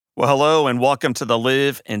Well, hello and welcome to the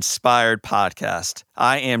Live Inspired podcast.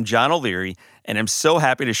 I am John O'Leary, and I'm so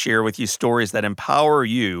happy to share with you stories that empower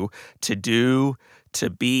you to do,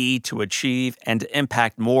 to be, to achieve, and to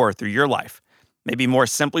impact more through your life. Maybe more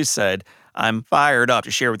simply said, I'm fired up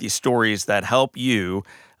to share with you stories that help you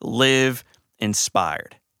live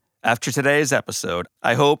inspired. After today's episode,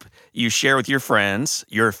 I hope you share with your friends,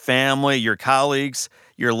 your family, your colleagues,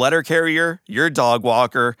 your letter carrier, your dog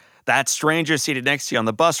walker, that stranger seated next to you on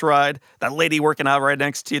the bus ride, that lady working out right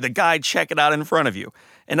next to you, the guy checking out in front of you.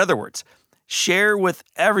 In other words, share with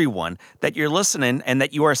everyone that you're listening and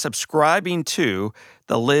that you are subscribing to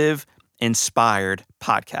the Live Inspired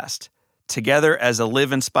podcast. Together as a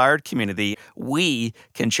Live Inspired community, we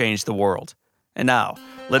can change the world. And now,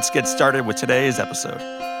 let's get started with today's episode.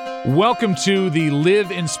 Welcome to the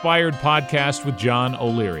Live Inspired podcast with John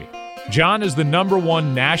O'Leary. John is the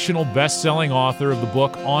 #1 national best-selling author of the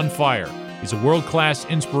book On Fire. He's a world-class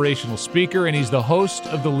inspirational speaker, and he's the host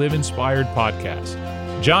of the Live Inspired podcast.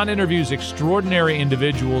 John interviews extraordinary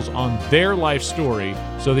individuals on their life story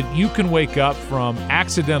so that you can wake up from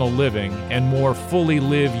accidental living and more fully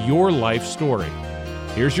live your life story.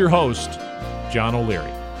 Here's your host, John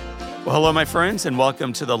O'Leary. Well, hello, my friends, and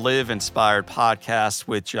welcome to the Live Inspired podcast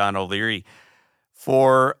with John O'Leary.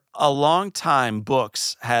 For a long time,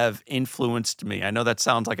 books have influenced me. I know that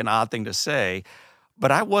sounds like an odd thing to say,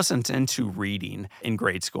 but I wasn't into reading in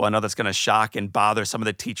grade school. I know that's going to shock and bother some of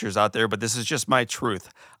the teachers out there, but this is just my truth.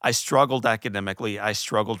 I struggled academically. I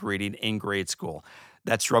struggled reading in grade school.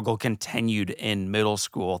 That struggle continued in middle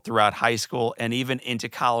school, throughout high school, and even into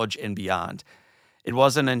college and beyond. It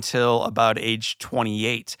wasn't until about age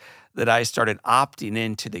 28 that I started opting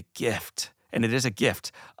into the gift, and it is a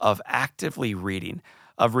gift, of actively reading.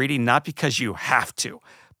 Of reading not because you have to,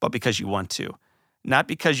 but because you want to. Not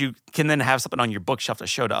because you can then have something on your bookshelf to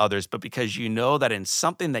show to others, but because you know that in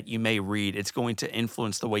something that you may read, it's going to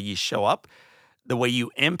influence the way you show up, the way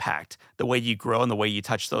you impact, the way you grow, and the way you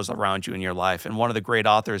touch those around you in your life. And one of the great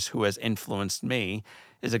authors who has influenced me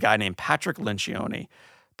is a guy named Patrick Lencioni.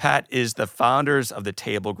 Pat is the founders of the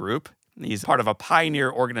Table Group. He's part of a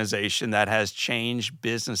pioneer organization that has changed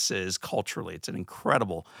businesses culturally. It's an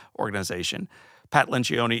incredible organization. Pat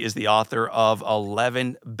Lencioni is the author of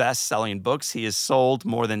 11 best-selling books. He has sold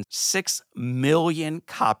more than 6 million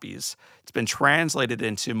copies. It's been translated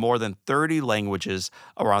into more than 30 languages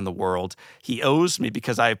around the world. He owes me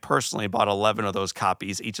because I personally bought 11 of those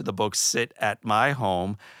copies. Each of the books sit at my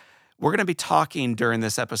home. We're going to be talking during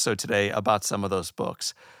this episode today about some of those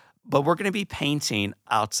books, but we're going to be painting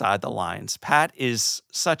outside the lines. Pat is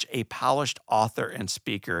such a polished author and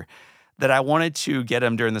speaker that I wanted to get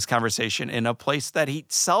him during this conversation in a place that he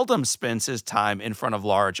seldom spends his time in front of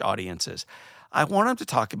large audiences. I want him to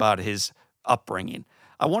talk about his upbringing.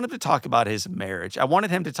 I wanted him to talk about his marriage. I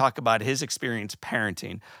wanted him to talk about his experience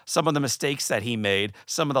parenting, some of the mistakes that he made,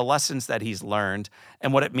 some of the lessons that he's learned,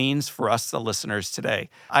 and what it means for us, the listeners, today.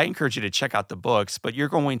 I encourage you to check out the books, but you're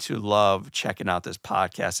going to love checking out this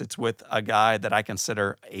podcast. It's with a guy that I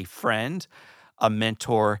consider a friend, a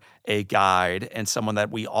mentor, a guide, and someone that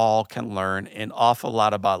we all can learn an awful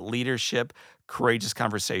lot about leadership, courageous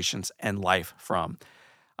conversations, and life from.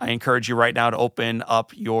 I encourage you right now to open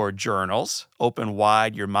up your journals, open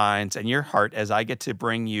wide your minds and your heart as I get to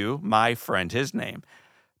bring you my friend, his name,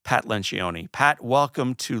 Pat Lencioni. Pat,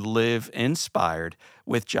 welcome to Live Inspired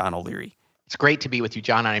with John O'Leary. It's great to be with you,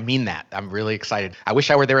 John, and I mean that. I'm really excited. I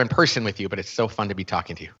wish I were there in person with you, but it's so fun to be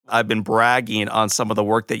talking to you. I've been bragging on some of the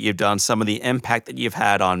work that you've done, some of the impact that you've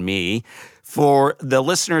had on me. For the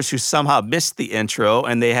listeners who somehow missed the intro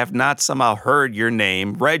and they have not somehow heard your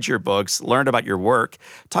name, read your books, learned about your work,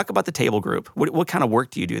 talk about the Table Group. What kind of work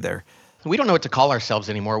do you do there? We don't know what to call ourselves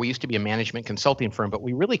anymore. We used to be a management consulting firm, but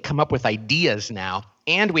we really come up with ideas now,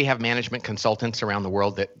 and we have management consultants around the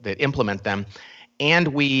world that implement them, and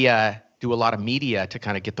we do a lot of media to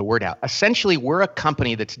kind of get the word out. Essentially, we're a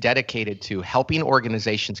company that's dedicated to helping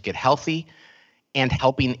organizations get healthy and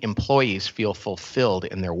helping employees feel fulfilled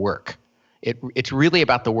in their work. It's really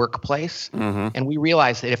about the workplace. Mm-hmm. And we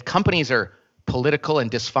realize that if companies are political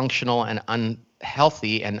and dysfunctional and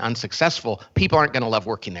unhealthy and unsuccessful, people aren't going to love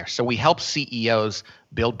working there. So we help CEOs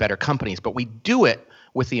build better companies, but we do it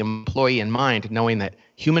with the employee in mind, knowing that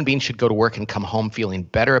human beings should go to work and come home feeling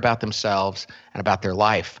better about themselves and about their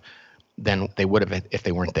life than they would have if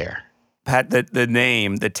they weren't there. Pat, the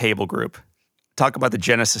name, the Table Group, talk about the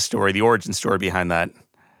genesis story, the origin story behind that.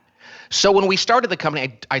 So when we started the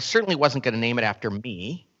company, I certainly wasn't going to name it after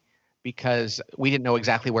me because we didn't know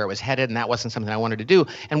exactly where it was headed, and that wasn't something I wanted to do.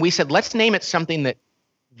 And we said, let's name it something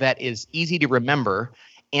that is easy to remember.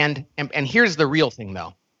 And here's the real thing,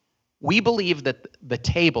 though. We believe that the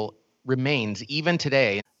table remains, even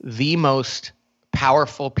today, the most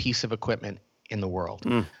powerful piece of equipment in the world.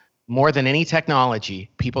 More than any technology,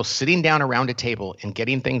 people sitting down around a table and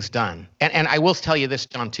getting things done. And I will tell you this,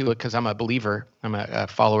 John, too, because I'm a believer. I'm a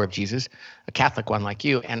follower of Jesus, a Catholic one like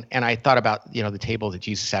you. And I thought about, the table that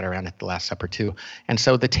Jesus sat around at the Last Supper too. And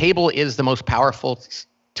so the table is the most powerful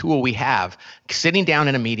tool we have. Sitting down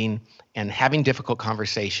in a meeting and having difficult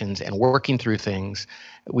conversations and working through things.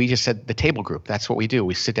 We just said the table group, that's what we do.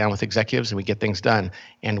 We sit down with executives and we get things done.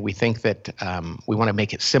 And we think that we want to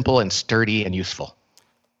make it simple and sturdy and useful.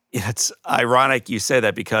 It's ironic you say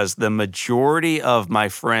that because the majority of my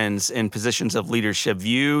friends in positions of leadership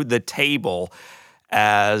view the table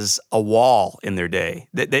as a wall in their day.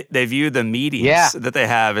 They view the meetings that they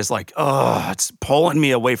have as like, oh, it's pulling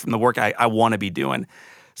me away from the work I want to be doing.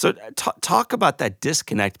 So talk about that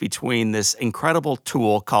disconnect between this incredible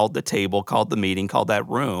tool called the table, called the meeting, called that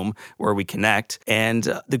room where we connect, and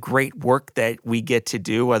the great work that we get to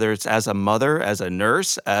do, whether it's as a mother, as a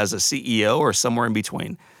nurse, as a CEO, or somewhere in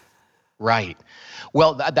between. Right.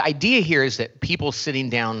 Well, the idea here is that people sitting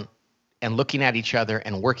down and looking at each other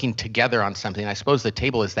and working together on something. I suppose the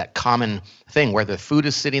table is that common thing where the food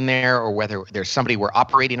is sitting there, or whether there's somebody we're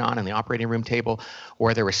operating on in the operating room table, or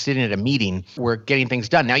whether we're sitting at a meeting, we're getting things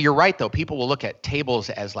done. Now, you're right, though. People will look at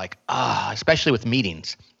tables as like, especially with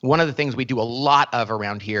meetings. One of the things we do a lot of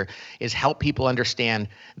around here is help people understand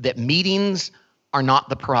that meetings are not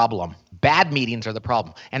the problem. Bad meetings are the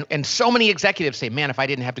problem. And so many executives say, man, if I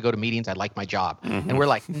didn't have to go to meetings, I'd like my job. And we're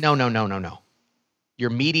like, no. Your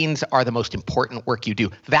meetings are the most important work you do.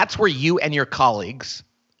 That's where you and your colleagues,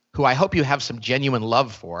 who I hope you have some genuine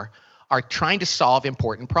love for, are trying to solve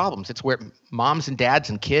important problems. It's where moms and dads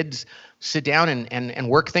and kids sit down and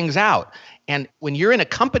work things out. And when you're in a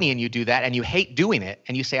company and you do that and you hate doing it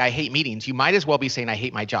and you say, I hate meetings, you might as well be saying, I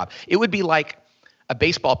hate my job. It would be like a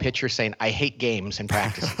baseball pitcher saying, I hate games and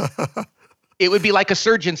practicing. It would be like a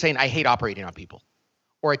surgeon saying, I hate operating on people.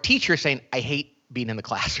 Or a teacher saying, I hate being in the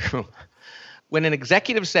classroom. When an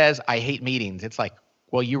executive says, I hate meetings, it's like,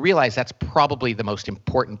 well, you realize that's probably the most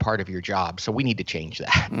important part of your job. So we need to change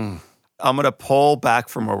that. I'm going to pull back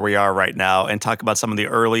from where we are right now and talk about some of the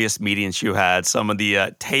earliest meetings you had, some of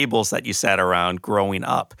the tables that you sat around growing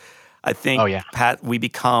up. I think, Pat, we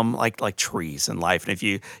become like trees in life. And if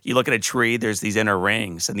you look at a tree, there's these inner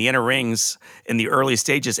rings. And the inner rings in the early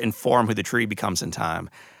stages inform who the tree becomes in time.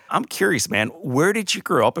 I'm curious, man, where did you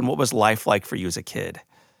grow up and what was life like for you as a kid?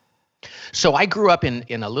 So I grew up in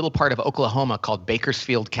a little part of Oklahoma called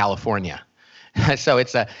Bakersfield, California. So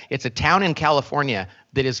it's a town in California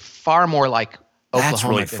that is far more like Oklahoma That's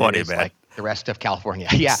really funny, than it is man. like the rest of California.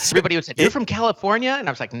 Yeah, everybody would say, you're from California? And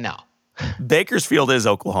I was like, no. Bakersfield is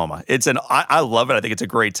Oklahoma. I love it. I think it's a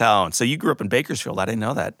great town. So you grew up in Bakersfield. I didn't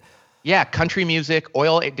know that. Yeah, country music,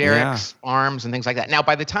 oil derricks, farms, and things like that. Now,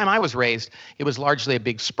 by the time I was raised, it was largely a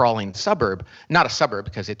big sprawling suburb. Not a suburb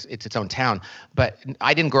because it's its own town, but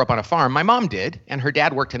I didn't grow up on a farm. My mom did, and her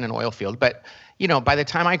dad worked in an oil field. But, by the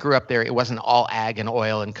time I grew up there, it wasn't all ag and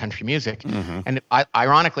oil and country music. And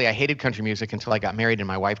ironically, I hated country music until I got married, and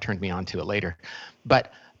my wife turned me on to it later.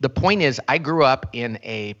 But the point is, I grew up in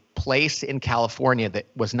a place in California that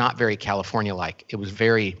was not very California-like. It was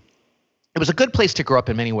a good place to grow up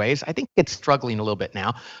in many ways. I think it's struggling a little bit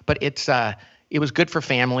now, but it was good for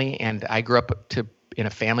family. And I grew up in a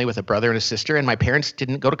family with a brother and a sister, and my parents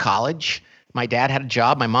didn't go to college. My dad had a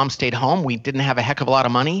job. My mom stayed home. We didn't have a heck of a lot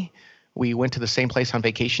of money. We went to the same place on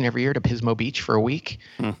vacation every year, to Pismo Beach, for a week.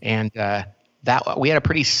 And we had a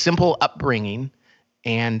pretty simple upbringing,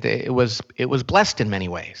 and it was blessed in many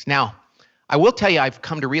ways. Now, I will tell you, I've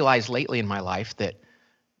come to realize lately in my life that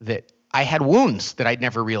I had wounds that I'd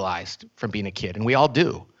never realized from being a kid, and we all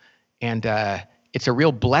do. And it's a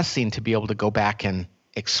real blessing to be able to go back and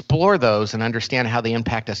explore those and understand how they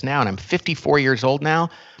impact us now. And I'm 54 years old now,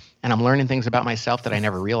 and I'm learning things about myself that I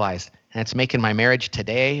never realized. And it's making my marriage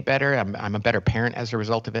today better. I'm a better parent as a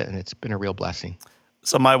result of it, and it's been a real blessing.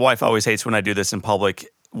 So my wife always hates when I do this in public.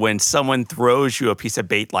 When someone throws you a piece of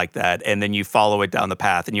bait like that and then you follow it down the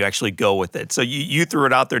path and you actually go with it. So you threw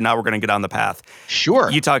it out there, now we're going to get on the path. Sure.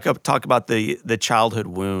 You talk about the childhood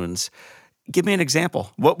wounds. Give me an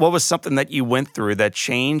example. What was something that you went through that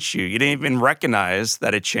changed you? You didn't even recognize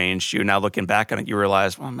that it changed you. Now looking back on it, you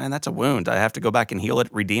realize, well, man, that's a wound. I have to go back and heal it,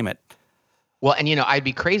 redeem it. Well, and I'd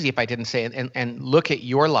be crazy if I didn't say it and look at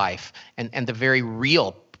your life and the very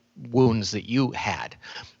real wounds that you had.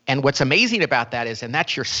 And what's amazing about that is, and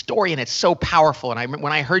that's your story, and it's so powerful. And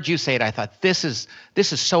when I heard you say it, I thought, this is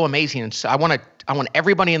so amazing. And so I want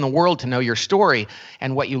everybody in the world to know your story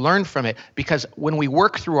and what you learned from it. Because when we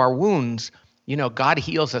work through our wounds, God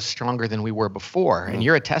heals us stronger than we were before, and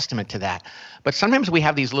you're a testament to that. But sometimes we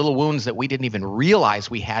have these little wounds that we didn't even realize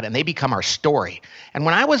we had, and they become our story. And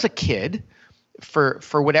when I was a kid, for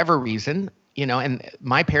whatever reason, and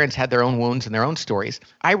my parents had their own wounds and their own stories,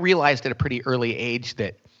 I realized at a pretty early age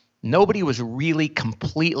that nobody was really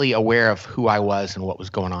completely aware of who I was and what was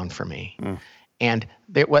going on for me. And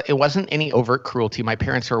it wasn't any overt cruelty. My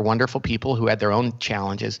parents were wonderful people who had their own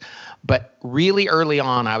challenges. But really early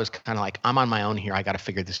on, I was kind of like, I'm on my own here. I got to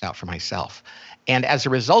figure this out for myself. And as a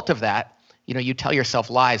result of that, you tell yourself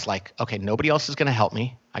lies like, okay, nobody else is going to help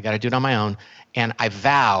me. I got to do it on my own. And I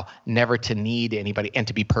vow never to need anybody and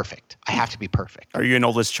to be perfect. I have to be perfect. Are you an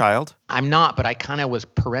oldest child? I'm not, but I kind of was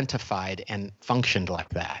parentified and functioned like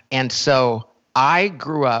that. And so I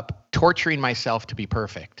grew up torturing myself to be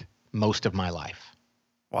perfect most of my life.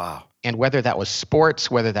 Wow. And whether that was sports,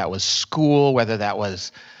 whether that was school, whether that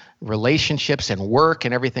was relationships and work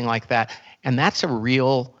and everything like that. And that's a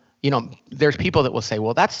real, there's people that will say,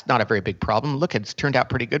 well, that's not a very big problem. Look, it's turned out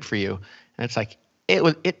pretty good for you. And it's like,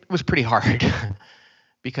 it was pretty hard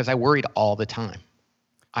because I worried all the time.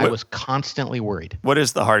 I was constantly worried. What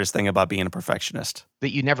is the hardest thing about being a perfectionist?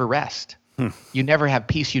 That you never rest. You never have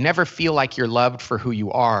peace. You never feel like you're loved for who you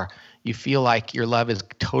are. You feel like your love is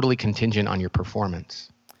totally contingent on your performance.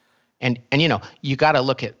 And you got to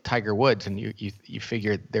look at Tiger Woods, and you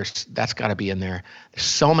figure that's got to be in there. There's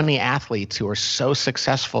so many athletes who are so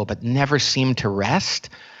successful but never seem to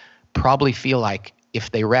rest, probably feel like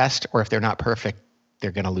if they rest or if they're not perfect,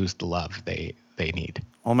 they're going to lose the love they need.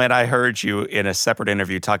 Well, man, I heard you in a separate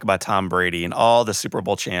interview talk about Tom Brady and all the Super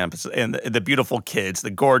Bowl champs and the beautiful kids, the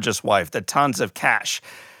gorgeous wife, the tons of cash.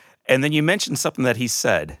 And then you mentioned something that he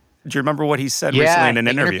said. Do you remember what he said recently in an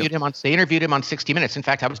interview? They interviewed him on 60 Minutes. In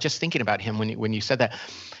fact, I was just thinking about him when you said that.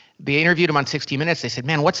 They interviewed him on 60 Minutes. They said,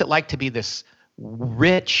 man, what's it like to be this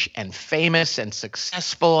rich and famous and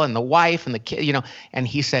successful and the wife and the kid, And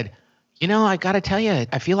he said, I got to tell you,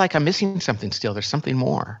 I feel like I'm missing something still. There's something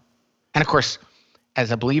more. And of course,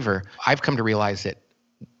 as a believer, I've come to realize that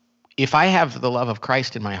if I have the love of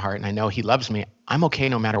Christ in my heart and I know he loves me, I'm okay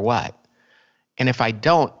no matter what. And if I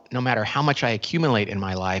don't, no matter how much I accumulate in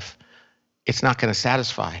my life, it's not going to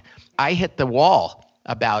satisfy. I hit the wall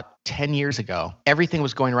about 10 years ago. Everything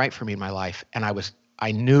was going right for me in my life, and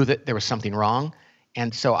I knew that there was something wrong.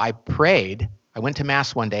 And so I prayed. I went to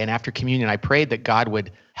Mass one day, and after communion, I prayed that God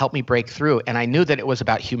would help me break through. And I knew that it was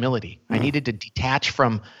about humility. I needed to detach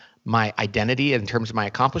from my identity in terms of my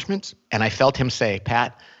accomplishments. And I felt him say,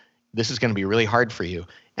 Pat, this is going to be really hard for you.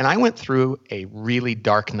 And I went through a really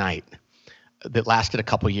dark night that lasted a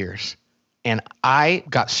couple years. And I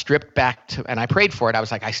got stripped back to, and I prayed for it. I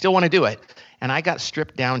was like, I still want to do it. And I got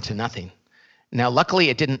stripped down to nothing. Now, luckily,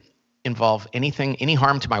 it didn't involve any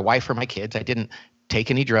harm to my wife or my kids. I didn't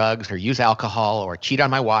take any drugs or use alcohol or cheat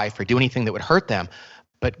on my wife or do anything that would hurt them.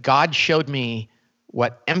 But God showed me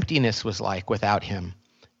what emptiness was like without him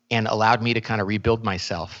and allowed me to kind of rebuild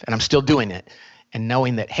myself. And I'm still doing it. And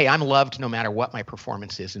knowing that, hey, I'm loved no matter what my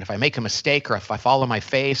performance is. And if I make a mistake or if I fall on my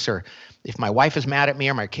face or if my wife is mad at me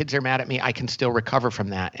or my kids are mad at me, I can still recover from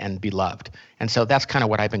that and be loved. And so that's kind of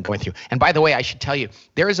what I've been going through. And by the way, I should tell you,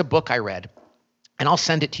 there is a book I read, and I'll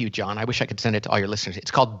send it to you, John. I wish I could send it to all your listeners.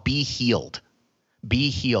 It's called Be Healed. Be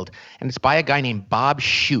Healed. And it's by a guy named Bob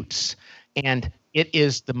Schuchts. And it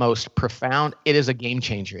is the most profound, it is a game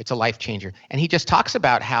changer. It's a life changer. And he just talks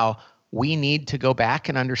about how we need to go back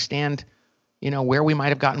and understand where we might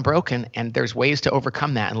have gotten broken, and there's ways to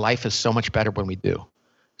overcome that, and life is so much better when we do.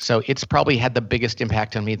 So it's probably had the biggest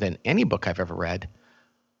impact on me than any book I've ever read.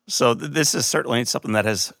 So this is certainly something that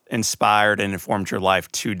has inspired and informed your life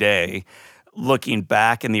today. Looking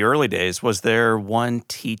back in the early days, was there one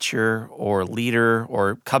teacher or leader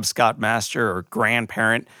or Cub Scout master or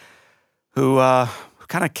grandparent who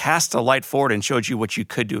kind of cast a light forward and showed you what you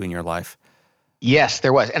could do in your life? Yes,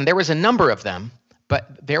 there was. And there was a number of them.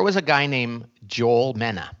 But there was a guy named Joel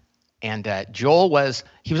Mena, and Joel was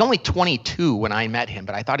only 22 when I met him,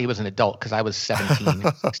 but I thought he was an adult because I was 17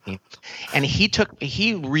 or 16. And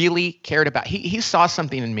he really cared about, he saw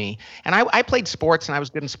something in me. And I played sports and I was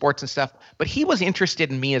good in sports and stuff, but he was interested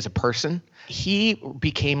in me as a person. He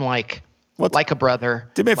became like a brother.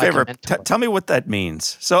 Do me a favor, tell me what that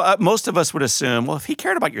means. So most of us would assume, well, if he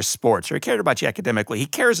cared about your sports or he cared about you academically, he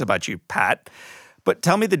cares about you, Pat. But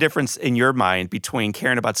tell me the difference in your mind between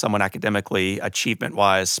caring about someone academically,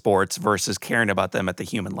 achievement-wise, sports, versus caring about them at the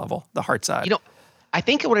human level, the heart side. I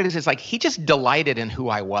think what it is like he just delighted in who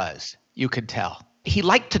I was. You could tell. he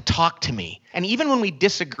liked to talk to me. And even when we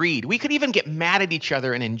disagreed, we could even get mad at each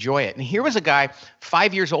other and enjoy it. And here was a guy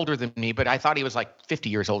 5 years older than me, but I thought he was like 50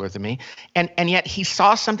 years older than me. And yet he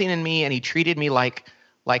saw something in me and he treated me like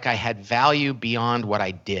I had value beyond what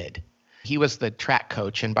I did. He was the track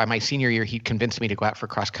coach. And by my senior year, he convinced me to go out for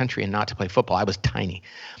cross country and not to play football. I was tiny.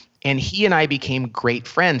 And he and I became great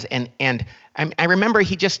friends. And I remember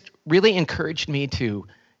he just really encouraged me to,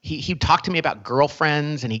 he talked to me about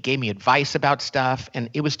girlfriends and he gave me advice about stuff. And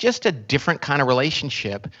it was just a different kind of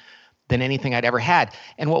relationship than anything I'd ever had.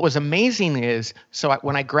 And what was amazing is,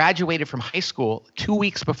 when I graduated from high school, 2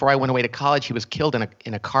 weeks before I went away to college, he was killed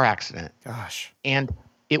in a car accident. Gosh. And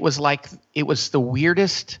it was the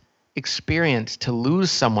weirdest experience to lose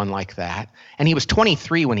someone like that. And he was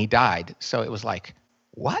 23 when he died. So it was like,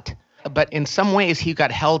 what? But in some ways, he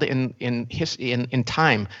got held in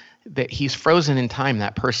time. That he's frozen in time.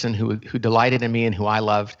 That person who delighted in me and who I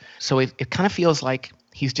loved. So it kind of feels like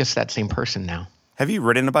he's just that same person now. Have you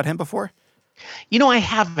written about him before? I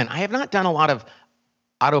haven't. I have not done a lot of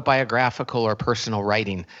autobiographical or personal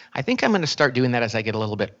writing. I think I'm going to start doing that as I get a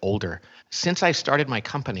little bit older. Since I started my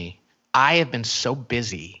company, I have been so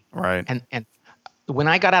busy. Right. And when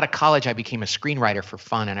I got out of college, I became a screenwriter for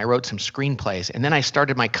fun, and I wrote some screenplays. And then I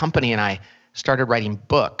started my company, and I started writing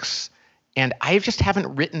books. And I just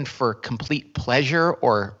haven't written for complete pleasure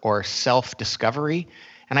or self-discovery.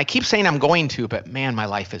 And I keep saying I'm going to, but man, my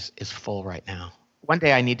life is full right now. One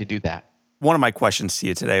day I need to do that. One of my questions to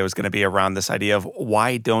you today was going to be around this idea of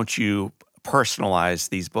why don't you personalize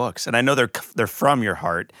these books? And I know they're from your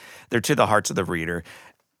heart. They're to the hearts of the reader.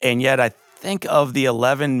 And yet I think of the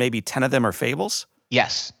 11, maybe 10 of them are fables.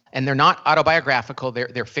 Yes. And they're not autobiographical.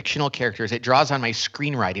 They're fictional characters. It draws on my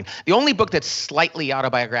screenwriting. The only book that's slightly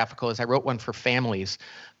autobiographical is I wrote one for families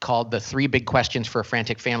called The 3 Big Questions for a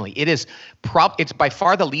Frantic Family. It's by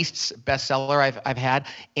far the least bestseller I've had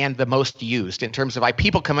and the most used in terms of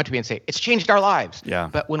people come up to me and say, it's changed our lives. Yeah.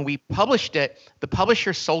 But when we published it, the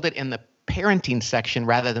publisher sold it in the parenting section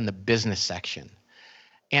rather than the business section.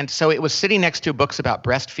 And so it was sitting next to books about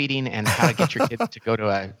breastfeeding and how to get your kids to go to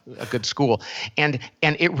a good school. And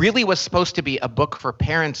it really was supposed to be a book for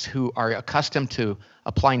parents who are accustomed to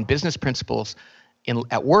applying business principles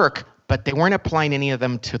at work, but they weren't applying any of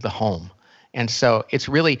them to the home. And so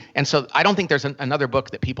I don't think there's another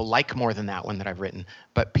book that people like more than that one that I've written,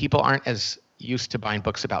 but people aren't as used to buying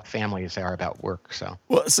books about family as they are about work.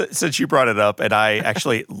 Well, since you brought it up, and I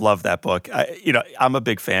actually love that book, I'm a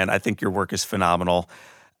big fan. I think your work is phenomenal.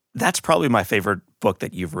 That's probably my favorite book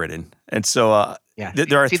that you've written. And so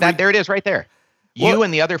there are there it is right there. You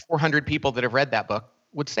and the other 400 people that have read that book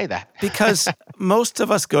would say that. Because most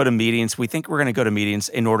of us go to meetings. We think we're going to go to meetings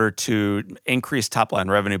in order to increase top-line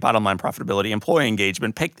revenue, bottom-line profitability, employee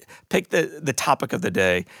engagement, pick the topic of the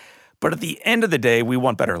day. But at the end of the day, we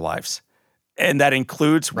want better lives. And that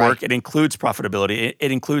includes work. Right. It includes profitability.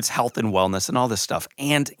 It includes health and wellness and all this stuff.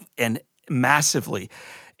 And massively,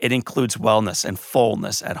 it includes wellness and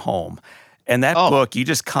fullness at home. And that book, you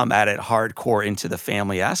just come at it hardcore into the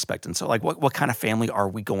family aspect. And so, what kind of family are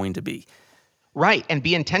we going to be? Right, and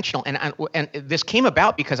be intentional. And this came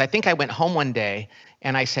about because I think I went home one day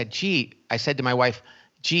and I said to my wife,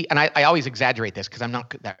 and I always exaggerate this because I'm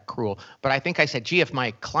not that cruel, but I think I said, if my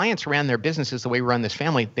clients ran their businesses the way we run this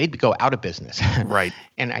family, they'd go out of business. Right.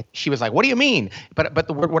 And she was like, what do you mean? But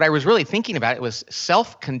what I was really thinking about, it was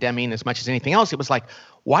self-condemning as much as anything else. It was like,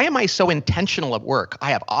 why am I so intentional at work?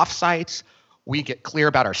 I have offsites. We get clear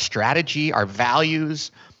about our strategy, our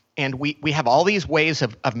values, and we have all these ways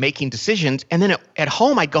of making decisions. And then at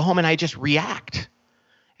home, I'd go home and I just react.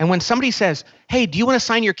 And when somebody says, hey, do you want to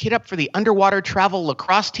sign your kid up for the underwater travel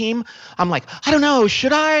lacrosse team? I'm like, I don't know,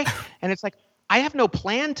 should I? And it's like, I have no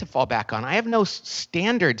plan to fall back on. I have no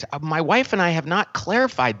standards. My wife and I have not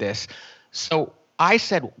clarified this. So I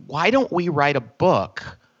said, why don't we write a book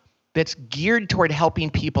that's geared toward helping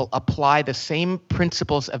people apply the same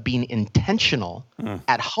principles of being intentional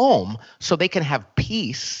at home so they can have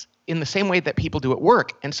peace in the same way that people do at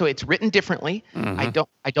work. And so it's written differently. Mm-hmm.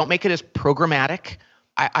 I don't make it as programmatic.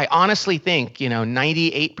 I honestly think,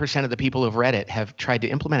 98% of the people who've read it have tried to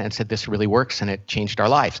implement it and said this really works and it changed our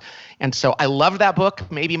lives. And so I love that book,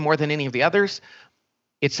 maybe more than any of the others.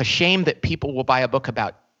 It's a shame that people will buy a book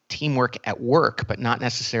about teamwork at work, but not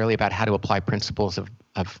necessarily about how to apply principles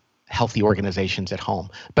of healthy organizations at home.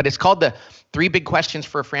 But it's called The 3 Big Questions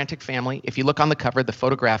for a Frantic Family. If you look on the cover, the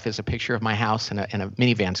photograph is a picture of my house and a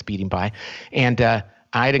minivan speeding by. And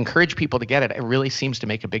I'd encourage people to get it. It really seems to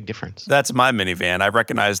make a big difference. That's my minivan. I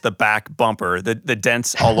recognize the back bumper, the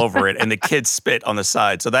dents all over it, and the kids spit on the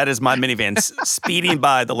side. So that is my minivan speeding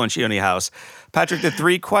by the Lencioni house. Patrick, the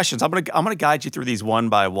 3 questions. I'm gonna guide you through these one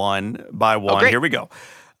by one. Oh, great. Here we go.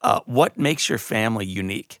 What makes your family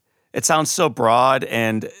unique? It sounds so broad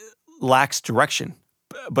and lacks direction.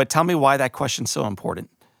 But tell me why that question's so important.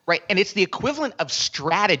 Right. And it's the equivalent of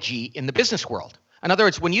strategy in the business world. In other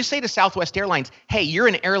words, when you say to Southwest Airlines, hey, you're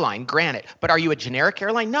an airline, granted, but are you a generic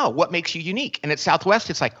airline? No. What makes you unique? And at Southwest,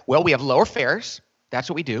 it's like, well, we have lower fares. That's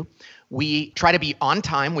what we do. We try to be on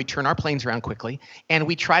time. We turn our planes around quickly. And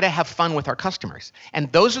we try to have fun with our customers.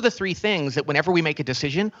 And those are the 3 things that whenever we make a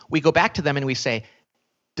decision, we go back to them and we say,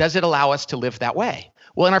 does it allow us to live that way?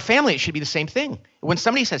 Well, in our family, it should be the same thing. When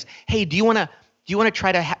somebody says, hey, do you want to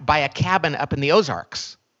try to buy a cabin up in the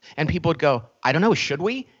Ozarks? And people would go, I don't know, should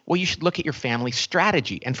we? Well, you should look at your family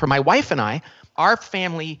strategy. And for my wife and I, our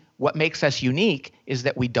family, what makes us unique is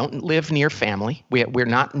that we don't live near family. We're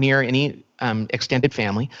not near any extended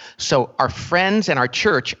family. So our friends and our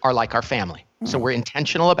church are like our family. So we're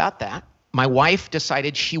intentional about that. My wife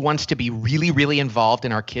decided she wants to be really, really involved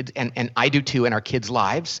in our kids, and I do too, in our kids'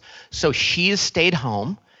 lives. So she's stayed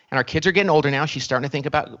home. And our kids are getting older now. She's starting to think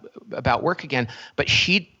about work again. But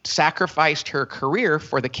she sacrificed her career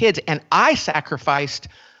for the kids. And I sacrificed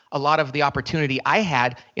a lot of the opportunity I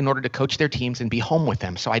had in order to coach their teams and be home with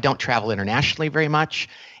them. So I don't travel internationally very much.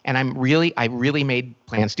 And I really made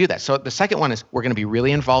plans to do that. So the second one is we're going to be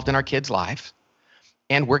really involved in our kids' lives.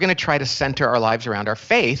 And we're going to try to center our lives around our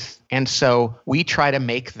faith. And so we try to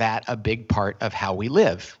make that a big part of how we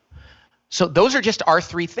live. So those are just our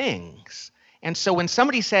 3 things. And so when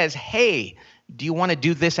somebody says, hey, do you want to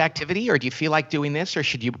do this activity, or do you feel like doing this, or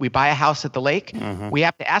should we buy a house at the lake? We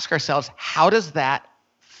have to ask ourselves, how does that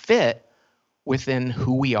fit within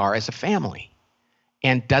who we are as a family?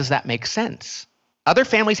 And does that make sense? Other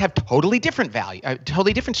families have totally different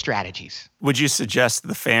totally different strategies. Would you suggest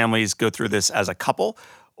the families go through this as a couple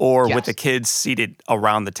or Yes. with the kids seated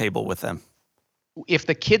around the table with them? If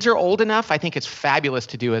the kids are old enough, I think it's fabulous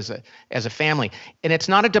to do as a family. And it's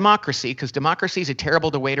not a democracy, because democracy is a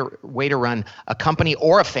terrible way to run a company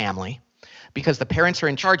or a family, because the parents are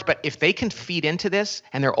in charge. But if they can feed into this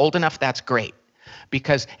and they're old enough, that's great.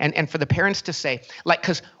 Because and for the parents to say,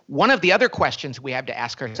 because one of the other questions we have to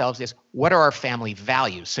ask ourselves is, what are our family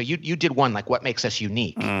values? So you did one, like, what makes us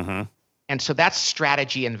unique? Mm-hmm. And so that's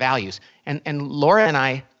strategy and values. And Laura and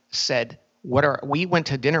I said, we went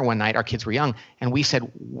to dinner one night, our kids were young, and we said,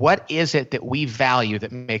 what is it that we value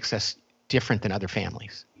that makes us different than other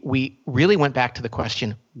families? We really went back to the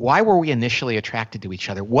question, why were we initially attracted to each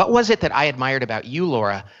other? What was it that I admired about you,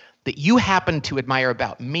 Laura, that you happen to admire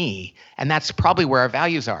about me? And that's probably where our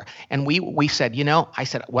values are. And we said, I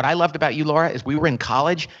said, what I loved about you, Laura, is we were in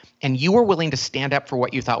college and you were willing to stand up for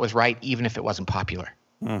what you thought was right, even if it wasn't popular.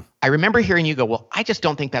 I remember hearing you go, well, I just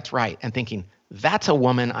don't think that's right. And thinking, that's a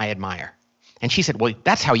woman I admire. And she said, well,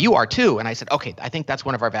 that's how you are too. And I said, okay, I think that's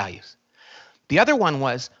one of our values. The other one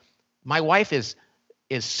was, my wife is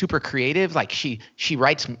super creative. Like she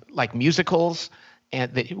writes like musicals,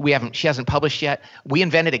 and she hasn't published yet. We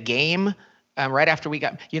invented a game right after we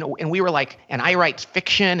got, and we were like, and I write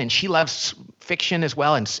fiction and she loves fiction as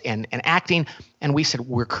well, and acting. And we said,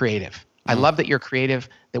 we're creative. I love that you're creative,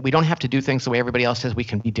 that we don't have to do things the way everybody else does. We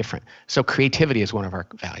can be different. So creativity is one of our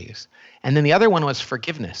values. And then the other one was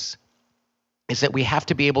forgiveness. Is that we have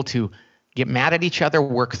to be able to get mad at each other,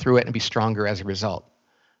 work through it, and be stronger as a result.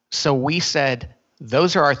 So we said,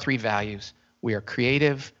 those are our 3 values. We are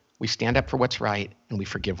creative, we stand up for what's right, and we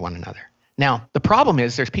forgive one another. Now, the problem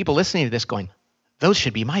is there's people listening to this going, those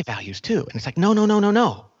should be my values too. And it's like,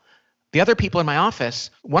 no. The other people in my office,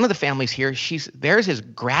 one of the families here, theirs is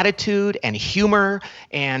gratitude and humor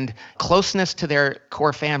and closeness to their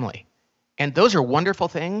core family. And those are wonderful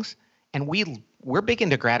things. And we're big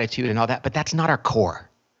into gratitude and all that, but that's not our core.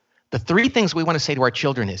 The 3 things we want to say to our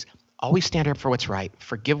children is always stand up for what's right,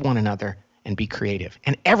 forgive one another, and be creative.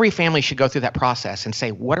 And every family should go through that process and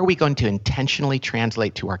say, what are we going to intentionally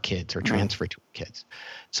translate to our kids or transfer to our kids?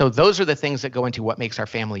 So those are the things that go into what makes our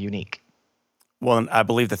family unique. Well, and I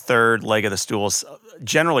believe the third leg of the stool is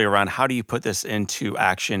generally around how do you put this into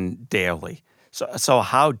action daily? So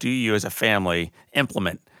how do you as a family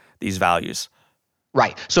implement these values?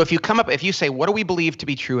 Right. So if you say, what do we believe to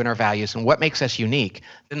be true in our values and what makes us unique?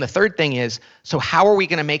 Then the third thing is, so how are we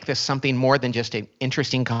going to make this something more than just an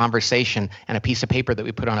interesting conversation and a piece of paper that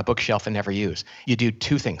we put on a bookshelf and never use? You do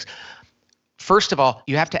 2 things. First of all,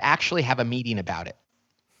 you have to actually have a meeting about it.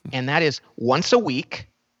 And that is once a week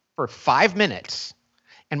for 5 minutes.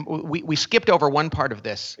 And we skipped over one part of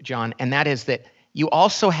this, John, and that is that you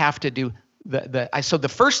also have to do so the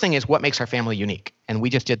first thing is what makes our family unique. And we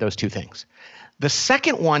just did those two things. The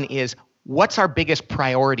second one is what's our biggest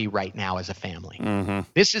priority right now as a family? Mm-hmm.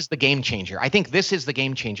 This is the game changer. I think this is the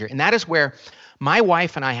game changer. And that is where my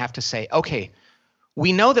wife and I have to say, okay,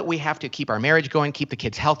 we know that we have to keep our marriage going, keep the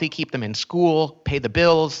kids healthy, keep them in school, pay the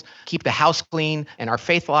bills, keep the house clean, and our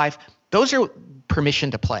faith life. Those are permission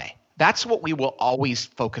to play. That's what we will always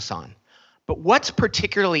focus on. But what's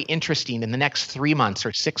particularly interesting in the next 3 months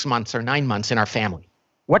or 6 months or 9 months in our family?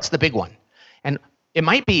 What's the big one? And it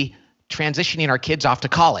might be transitioning our kids off to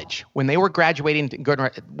college. When they were graduating,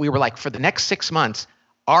 we were like, for the next 6 months,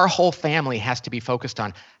 our whole family has to be focused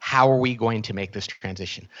on how are we going to make this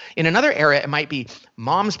transition. In another area, it might be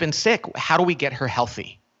mom's been sick. How do we get her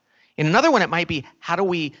healthy? In another one, it might be how do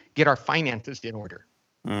we get our finances in order?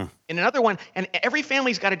 In another one, and every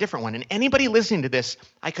family's got a different one. And anybody listening to this,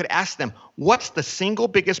 I could ask them, what's the single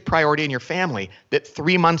biggest priority in your family that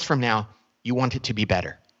 3 months from now you want it to be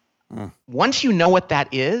better? Once you know what that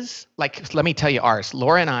is, like, let me tell you ours.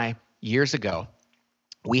 Laura and I, years ago,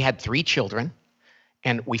 we had 3 children,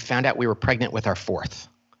 and we found out we were pregnant with our 4th.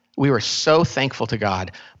 We were so thankful to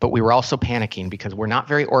God, but we were also panicking because we're not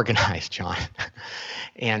very organized, John.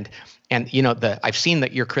 And you know, I've seen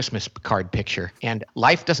your Christmas card picture, and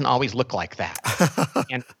life doesn't always look like that.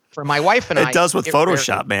 And for my wife and it does with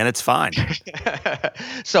Photoshop, man. It's fine.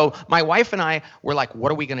 So my wife and I were like,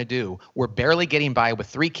 what are we going to do? We're barely getting by with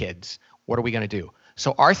 3 kids. What are we going to do?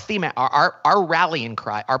 So our theme, our rallying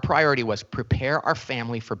cry, our priority was prepare our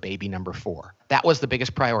family for baby number 4. That was the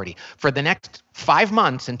biggest priority. For the next 5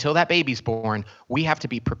 months until that baby's born, we have to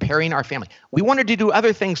be preparing our family. We wanted to do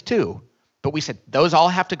other things too, but we said those all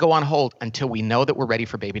have to go on hold until we know that we're ready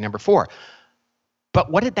for baby number 4. But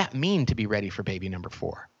what did that mean to be ready for baby number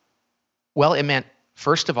 4? Well, it meant,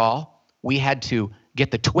 first of all, we had to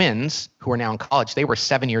get the twins, who are now in college. They were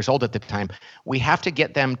 7 years old at the time. We have to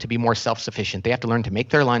get them to be more self-sufficient. They have to learn to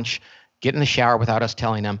make their lunch, get in the shower without us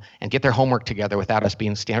telling them, and get their homework together without us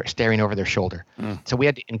being staring over their shoulder. So we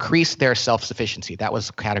had to increase their self-sufficiency. That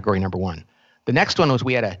was category number 1. The next one was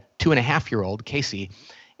we had a 2.5-year-old, Casey,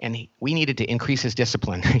 and we needed to increase his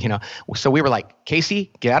discipline. You know, so we were like,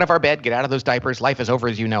 Casey, get out of our bed, get out of those diapers. Life is over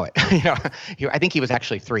as you know it. You know, I think he was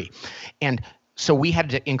actually 3, and so we had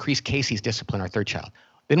to increase Casey's discipline, our 3rd child.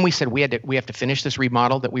 Then we said we have to finish this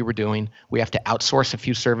remodel that we were doing. We have to outsource a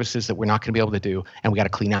few services that we're not going to be able to do, and we got to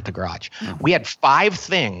clean out the garage. We had 5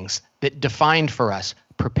 things that defined for us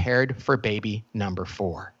prepared for baby number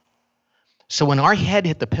 4. So when our head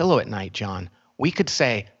hit the pillow at night, John, we could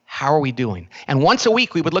say, how are we doing? And once a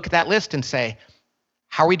week we would look at that list and say,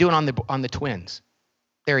 how are we doing on the twins?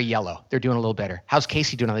 They're a yellow. They're doing a little better. How's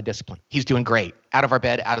Casey doing on the discipline? He's doing great. Out of our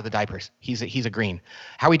bed, out of the diapers. He's a green.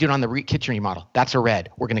 How are we doing on the kitchen remodel? That's a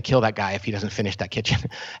red. We're going to kill that guy if he doesn't finish that kitchen.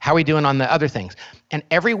 How are we doing on the other things? And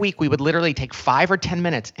every week we would literally take 5 or 10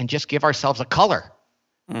 minutes and just give ourselves a color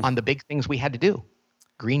on the big things we had to do.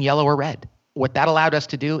 Green, yellow, or red. What that allowed us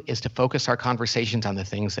to do is to focus our conversations on the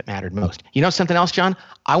things that mattered most. You know something else, John?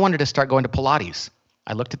 I wanted to start going to Pilates.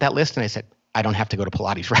 I looked at that list and I said, I don't have to go to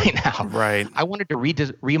Pilates right now. Right. I wanted to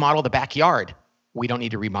remodel the backyard. We don't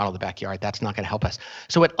need to remodel the backyard. That's not going to help us.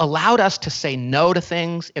 So it allowed us to say no to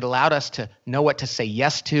things. It allowed us to know what to say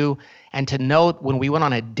yes to, and to know when we went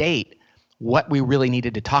on a date what we really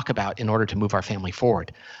needed to talk about in order to move our family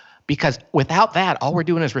forward. Because without that, all we're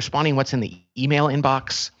doing is responding what's in the email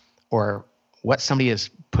inbox or what somebody is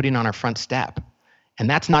putting on our front step. And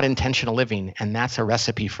that's not intentional living, and that's a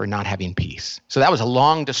recipe for not having peace. So that was a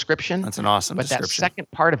long description. That's an awesome description. But that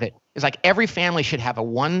second part of it is like every family should have a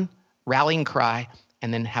one rallying cry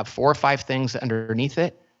and then have 4 or 5 things underneath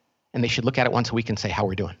it, and they should look at it once a week and say how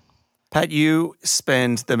we're doing. Pat, you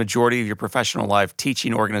spend the majority of your professional life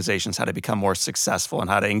teaching organizations how to become more successful and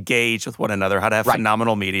how to engage with one another, how to have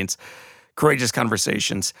phenomenal meetings, courageous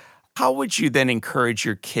conversations. How would you then encourage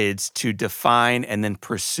your kids to define and then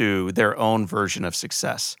pursue their own version of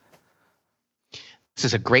success? This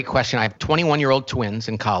is a great question. I have 21-year-old twins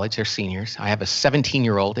in college. They're seniors. I have a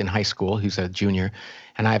 17-year-old in high school who's a junior,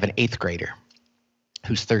 and I have an 8th grader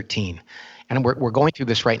who's 13. And we're going through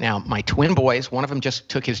this right now. My twin boys, one of them just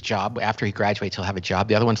took his job. After he graduates, he'll have a job.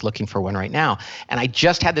 The other one's looking for one right now. And I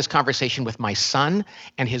just had this conversation with my son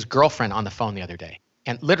and his girlfriend on the phone the other day.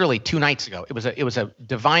 And literally 2 nights ago, it was a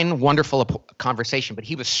divine, wonderful conversation, but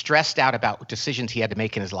he was stressed out about decisions he had to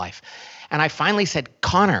make in his life. And I finally said,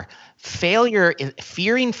 Connor,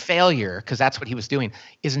 fearing failure, because that's what he was doing,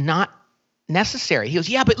 is not necessary. He goes,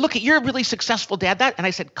 yeah, but look, you're a really successful dad. And I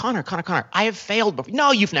said, Connor, I have failed before.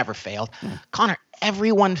 No, you've never failed. Connor,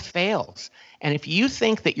 everyone fails. And if you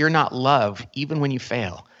think that you're not loved, even when you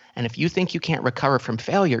fail, And if you think you can't recover from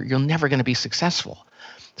failure, you're never going to be successful.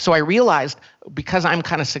 So I realized, because I'm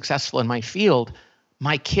kind of successful in my field,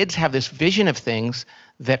 my kids have this vision of things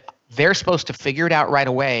that they're supposed to figure it out right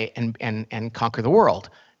away and conquer the world.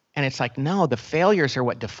 And it's like, no, the failures are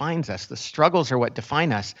what defines us. The struggles are what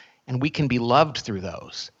define us, and we can be loved through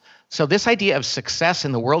those. So this idea of success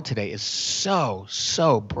in the world today is so,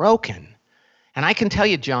 so broken. And I can tell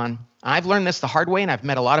you, John, I've learned this the hard way, and I've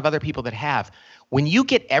met a lot of other people that have. When you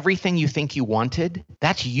get everything you think you wanted,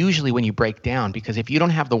 that's usually when you break down, because if you don't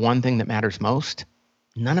have the one thing that matters most,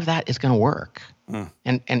 none of that is going to work.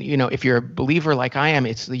 And if you're a believer like I am,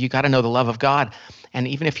 it's you got to know the love of God. And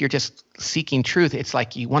even if you're just seeking truth, it's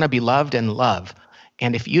like you want to be loved and love.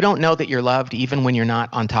 And if you don't know that you're loved, even when you're not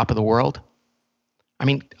on top of the world, I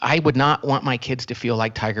mean, I would not want my kids to feel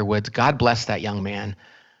like Tiger Woods. God bless that young man.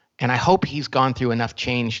 And I hope he's gone through enough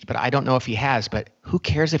change, but I don't know if he has. But who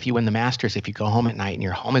cares if you win the Masters if you go home at night and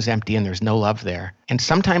your home is empty and there's no love there? And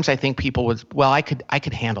sometimes I think people would, well, I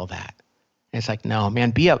could handle that. And it's like, no,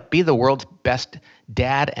 man, be the world's best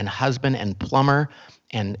dad and husband and plumber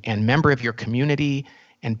and member of your community,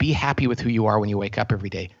 and be happy with who you are when you wake up every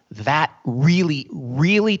day. That really,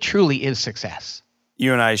 really, truly is success.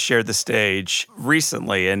 You and I shared the stage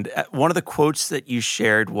recently, and one of the quotes that you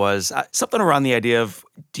shared was something around the idea of,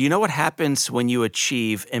 do you know what happens when you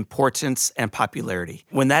achieve importance and popularity?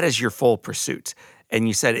 When that is your full pursuit. And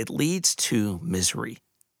you said it leads to misery.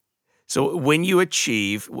 So when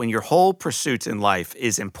your whole pursuit in life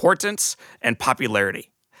is importance and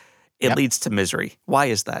popularity, it leads to misery. Why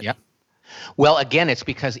is that? Yep. Well, again, it's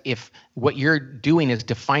because if what you're doing is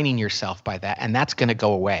defining yourself by that, and that's going to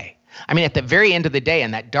go away. I mean, at the very end of the day,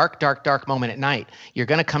 in that dark, dark, dark moment at night, you're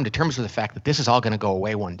going to come to terms with the fact that this is all going to go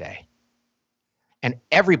away one day. And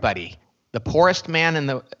everybody, the poorest man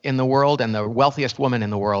in the world and the wealthiest woman in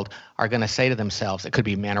the world, are going to say to themselves, it could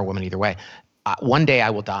be man or woman either way, one day I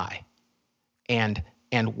will die. And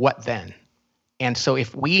what then? And so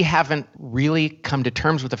if we haven't really come to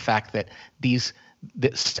terms with the fact that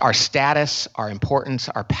our status, our importance,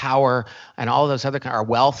 our power, and all those other our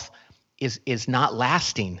wealth is not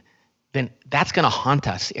lasting, then that's going to haunt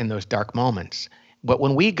us in those dark moments. But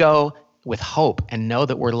when we go with hope and know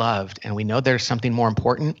that we're loved and we know there's something more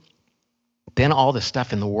important, then all the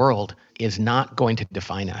stuff in the world is not going to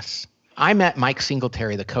define us. I met Mike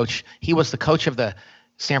Singletary, the coach. He was the coach of the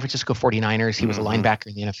San Francisco 49ers. He was a linebacker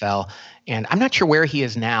in the NFL. And I'm not sure where he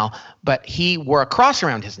is now, but he wore a cross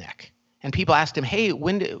around his neck. And people asked him, hey,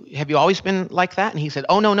 have you always been like that? And he said,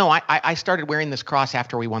 oh, no, I started wearing this cross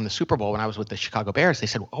after we won the Super Bowl when I was with the Chicago Bears. They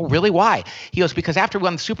said, oh, really? Why? He goes, because after we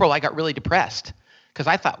won the Super Bowl, I got really depressed because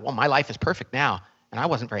I thought, well, my life is perfect now. And I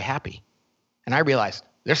wasn't very happy. And I realized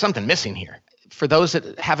there's something missing here. For those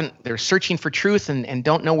that they're searching for truth and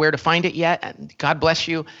don't know where to find it yet, and God bless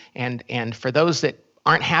you. And for those that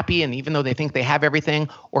aren't happy, and even though they think they have everything,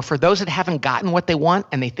 or for those that haven't gotten what they want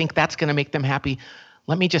and they think that's going to make them happy,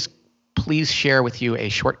 let me just please share with you a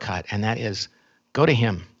shortcut, and that is go to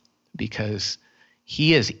him, because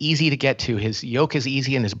he is easy to get to. His yoke is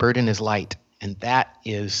easy and his burden is light, and that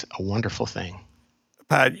is a wonderful thing.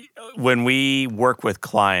 Pat, when we work with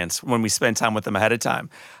clients, when we spend time with them ahead of time,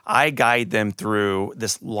 I guide them through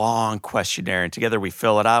this long questionnaire, and together we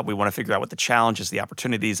fill it out. We want to figure out what the challenges, the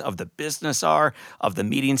opportunities of the business are, of the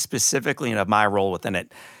meeting specifically, and of my role within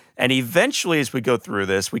it. And eventually, as we go through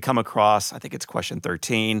this, we come across, I think it's question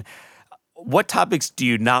 13, what topics do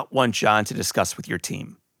you not want John to discuss with your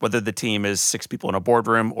team? Whether the team is 6 people in a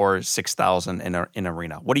boardroom or 6,000 in an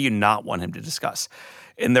arena. What do you not want him to discuss?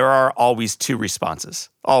 And there are always 2 responses.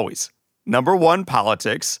 Always. Number 1,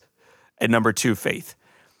 politics, and number 2, faith.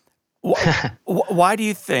 Why do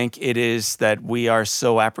you think it is that we are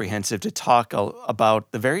so apprehensive to talk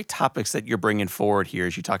about the very topics that you're bringing forward here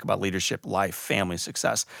as you talk about leadership, life, family,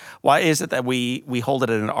 success? Why is it that we hold it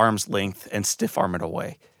at an arm's length and stiff arm it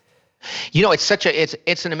away? You know,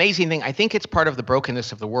 it's an amazing thing. I think it's part of the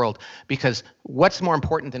brokenness of the world, because what's more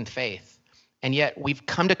important than faith? And yet we've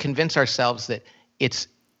come to convince ourselves that it's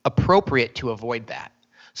appropriate to avoid that.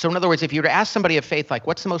 So in other words, if you were to ask somebody of faith, like,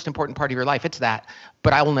 what's the most important part of your life? It's that,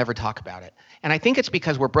 but I will never talk about it. And I think it's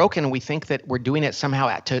because we're broken and we think that we're doing it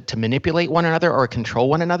somehow to manipulate one another or control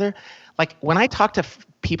one another. Like when I talk to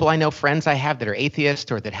people I know, friends I have that are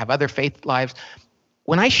atheists or that have other faith lives,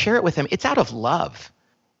 when I share it with them, it's out of love.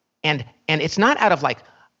 And it's not out of like,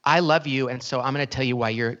 I love you, and so I'm going to tell you why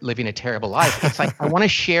you're living a terrible life. It's like, I want to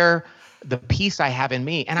share the peace I have in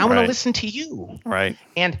me, and I want to listen to you. Right.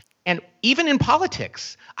 And And even in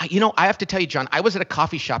politics, I have to tell you, John, I was at a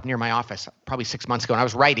coffee shop near my office probably 6 months ago, and I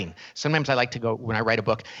was writing. Sometimes I like to go when I write a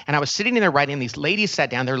book. And I was sitting in there writing, and these ladies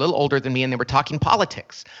sat down. They're a little older than me, and they were talking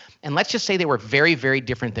politics. And let's just say they were very, very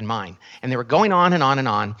different than mine. And they were going on and on and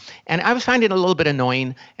on. And I was finding it a little bit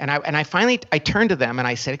annoying. And I finally turned to them, and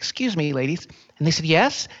I said, "Excuse me, ladies." And they said,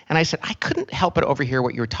 "Yes." And I said, "I couldn't help but overhear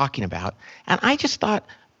what you were talking about. And I just thought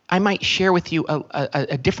I might share with you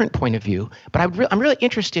a different point of view, but I'm really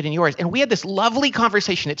interested in yours." And we had this lovely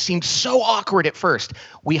conversation. It seemed so awkward at first.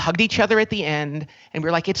 We hugged each other at the end, and we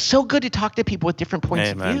were like, it's so good to talk to people with different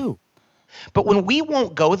points of view. But when we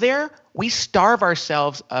won't go there, we starve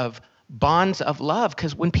ourselves of bonds of love,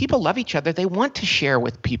 because when people love each other, they want to share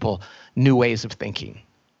with people new ways of thinking.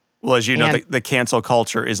 Well, as you know, the cancel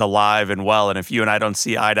culture is alive and well, and if you and I don't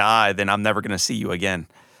see eye to eye, then I'm never going to see you again.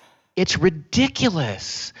 It's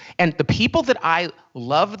ridiculous. And the people that I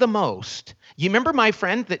love the most, you remember my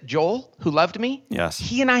friend Joel, who loved me? Yes.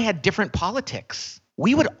 He and I had different politics.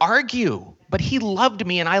 We would argue, but he loved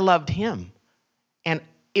me and I loved him. And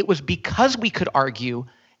it was because we could argue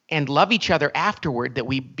and love each other afterward that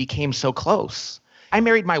we became so close. I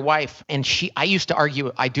married my wife, and I used to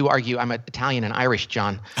argue. I do argue. I'm Italian and Irish,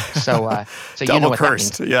 John. So you know what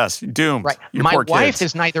cursed. That means. Yes, doomed. Right. Your my poor wife kids.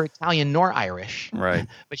 is neither Italian nor Irish. Right.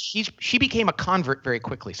 But she became a convert very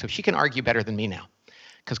quickly, so she can argue better than me now,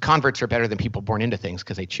 because converts are better than people born into things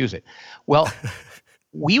because they choose it. Well,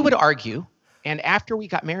 we would argue, and after we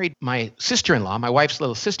got married, my sister-in-law, my wife's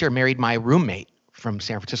little sister, married my roommate from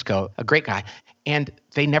San Francisco, a great guy, and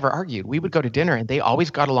they never argued. We would go to dinner, and they always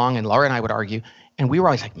got along, and Laura and I would argue. And we were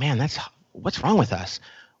always like, man, what's wrong with us?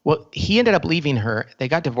 Well, he ended up leaving her. They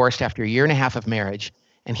got divorced after a year and a half of marriage.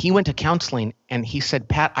 And he went to counseling, and he said,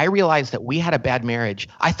 "Pat, I realized that we had a bad marriage.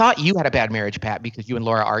 I thought you had a bad marriage, Pat, because you and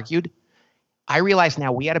Laura argued. I realize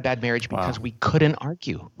now we had a bad marriage because we couldn't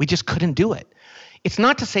argue. We just couldn't do it." It's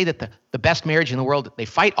not to say that the best marriage in the world, they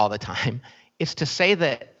fight all the time. It's to say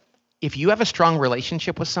that if you have a strong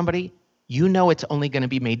relationship with somebody, you know it's only going to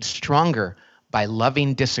be made stronger by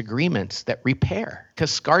loving disagreements that repair, because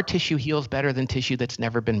scar tissue heals better than tissue that's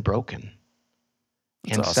never been broken.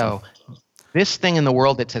 That's awesome. So this thing in the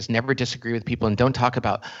world that says never disagree with people and don't talk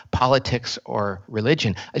about politics or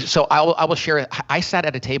religion. So I will share. I sat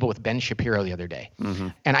at a table with Ben Shapiro the other day,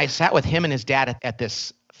 and I sat with him and his dad at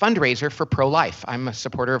this fundraiser for pro-life. I'm a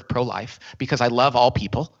supporter of pro-life because I love all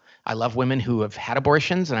people. I love women who have had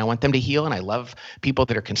abortions, and I want them to heal, and I love people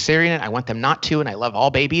that are considering it. I want them not to, and I love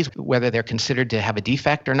all babies, whether they're considered to have a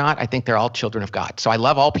defect or not. I think they're all children of God. So I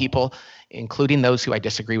love all people, including those who I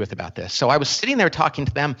disagree with about this. So I was sitting there talking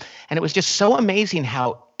to them, and it was just so amazing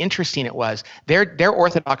how interesting it was. They're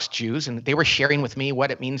Orthodox Jews, and they were sharing with me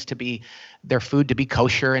what it means to be their food to be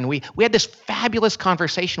kosher, and we had this fabulous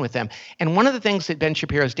conversation with them. And one of the things that Ben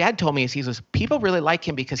Shapiro's dad told me is he says, people really like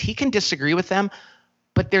him because he can disagree with them,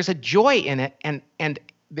 but there's a joy in it, and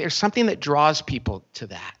there's something that draws people to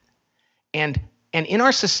that. And in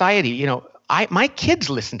our society, my kids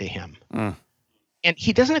listen to him. And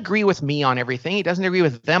he doesn't agree with me on everything. He doesn't agree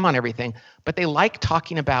with them on everything, but they like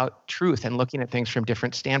talking about truth and looking at things from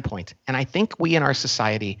different standpoints. And I think we in our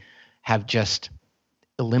society have just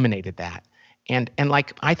eliminated that. And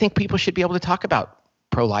I think people should be able to talk about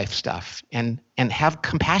pro-life stuff and have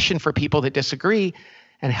compassion for people that disagree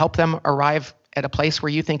and help them arrive at a place where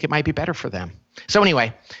you think it might be better for them. So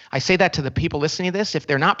anyway, I say that to the people listening to this. If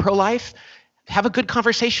they're not pro-life, have a good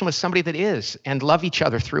conversation with somebody that is, and love each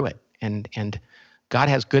other through it. And God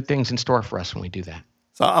has good things in store for us when we do that.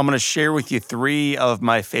 So I'm going to share with you 3 of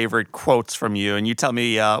my favorite quotes from you, and you tell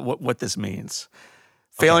me what this means.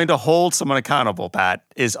 Okay. Failing to hold someone accountable, Pat,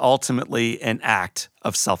 is ultimately an act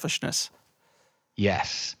of selfishness.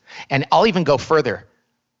 Yes. And I'll even go further.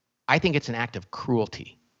 I think it's an act of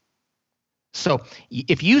cruelty. So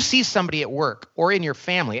if you see somebody at work or in your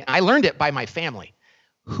family, and I learned it by my family,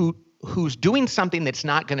 who's doing something that's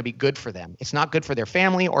not going to be good for them. It's not good for their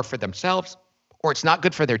family or for themselves, or it's not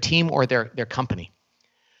good for their team or their company.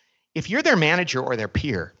 If you're their manager or their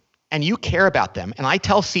peer and you care about them, and I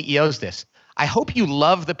tell CEOs this, I hope you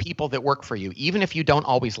love the people that work for you, even if you don't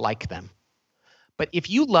always like them. But if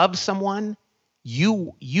you love someone,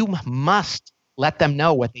 you must let them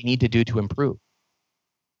know what they need to do to improve.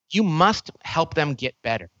 You must help them get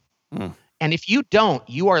better. And if you don't,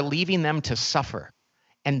 you are leaving them to suffer.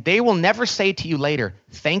 And they will never say to you later,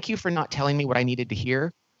 thank you for not telling me what I needed to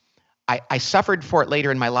hear. I suffered for it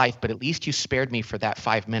later in my life, but at least you spared me for that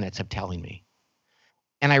 5 minutes of telling me.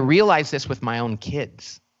 And I realize this with my own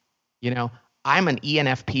kids. I'm an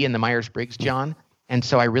ENFP in the Myers-Briggs, John, and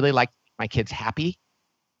so I really like my kids happy.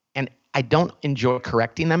 And I don't enjoy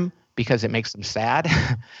correcting them because it makes them sad,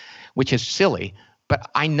 which is silly. But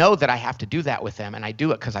I know that I have to do that with them, and I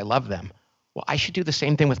do it because I love them. Well, I should do the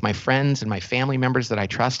same thing with my friends and my family members that I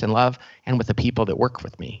trust and love, and with the people that work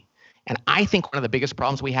with me. And I think one of the biggest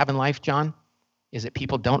problems we have in life, John, is that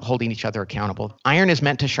people don't hold each other accountable. Iron is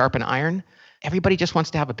meant to sharpen iron. Everybody just wants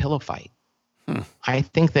to have a pillow fight. I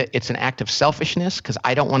think that it's an act of selfishness because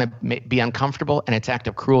I don't want to be uncomfortable, and it's an act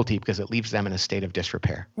of cruelty because it leaves them in a state of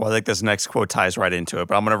disrepair. Well, I think this next quote ties right into it,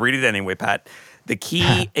 but I'm going to read it anyway, Pat. The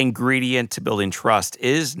key ingredient to building trust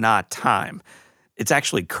is not time. It's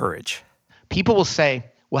actually courage. People will say,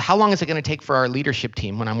 well, how long is it going to take for our leadership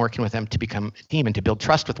team when I'm working with them to become a team and to build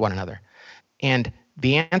trust with one another? And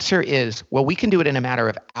the answer is, well, we can do it in a matter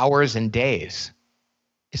of hours and days.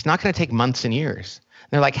 It's not going to take months and years.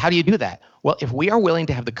 And they're like, how do you do that? Well, if we are willing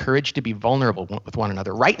to have the courage to be vulnerable with one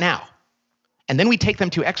another right now, and then we take them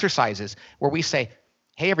to exercises where we say,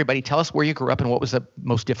 hey, everybody, tell us where you grew up and what was the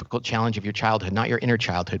most difficult challenge of your childhood, not your inner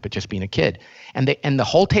childhood, but just being a kid. And the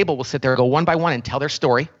whole table will sit there, go one by one and tell their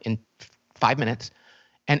story in 5 minutes.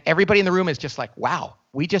 And everybody in the room is just like, wow,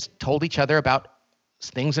 we just told each other about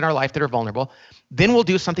things in our life that are vulnerable. Then we'll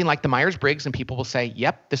do something like the Myers-Briggs, and people will say,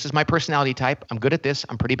 yep, this is my personality type. I'm good at this.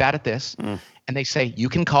 I'm pretty bad at this. And they say, you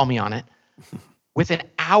can call me on it. Within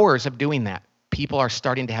hours of doing that, people are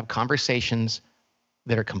starting to have conversations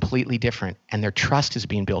that are completely different, and their trust is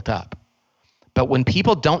being built up. But when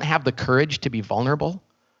people don't have the courage to be vulnerable,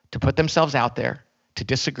 to put themselves out there, to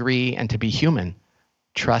disagree, and to be human,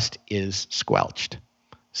 trust is squelched.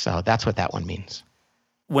 So that's what that one means.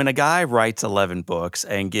 When a guy writes 11 books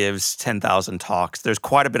and gives 10,000 talks, there's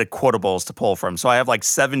quite a bit of quotables to pull from. So I have like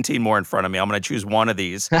 17 more in front of me. I'm going to choose one of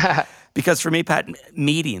these. Because for me, Pat,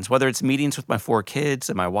 meetings, whether it's meetings with my 4 kids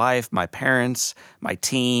and my wife, my parents, my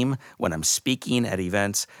team, when I'm speaking at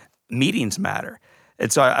events, meetings matter. And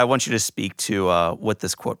so I want you to speak to what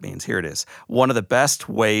this quote means. Here it is. One of the best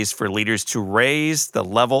ways for leaders to raise the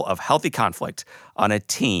level of healthy conflict on a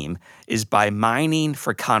team is by mining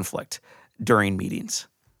for conflict during meetings.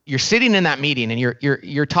 You're sitting in that meeting and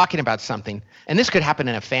you're talking about something, and this could happen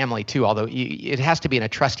in a family too, although it has to be in a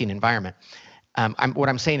trusting environment. What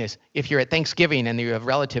I'm saying is, if you're at Thanksgiving and you have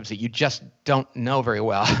relatives that you just don't know very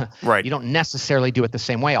well, right, you don't necessarily do it the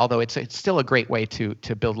same way, although it's still a great way to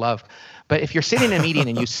build love. But if you're sitting in a meeting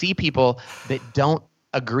and you see people that don't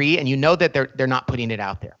agree and you know that they're not putting it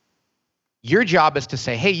out there, your job is to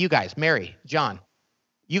say, hey, you guys, Mary, John,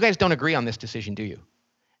 you guys don't agree on this decision, do you?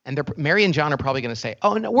 And Mary and John are probably going to say,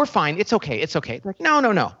 oh, no, we're fine. It's okay. It's okay. They're like,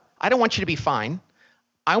 no. I don't want you to be fine.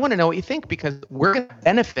 I want to know what you think because we're going to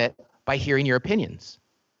benefit by hearing your opinions.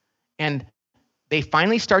 And they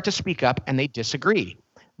finally start to speak up and they disagree.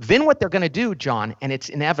 Then what they're going to do, John, and it's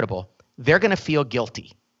inevitable, they're going to feel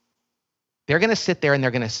guilty. They're going to sit there and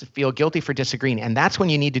they're going to feel guilty for disagreeing. And that's when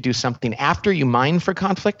you need to do something. After you mine for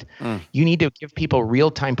conflict, you need to give people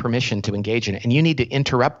real-time permission to engage in it. And you need to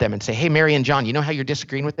interrupt them and say, hey, Mary and John, you know how you're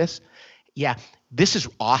disagreeing with this? Yeah, this is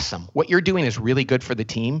awesome. What you're doing is really good for the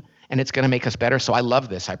team, and it's going to make us better. So I love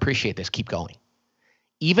this. I appreciate this. Keep going.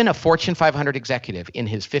 Even a Fortune 500 executive in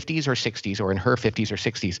his 50s or 60s or in her 50s or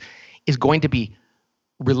 60s is going to be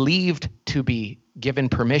relieved to be given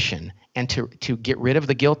permission and to get rid of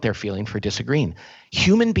the guilt they're feeling for disagreeing.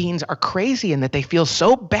 Human beings are crazy in that they feel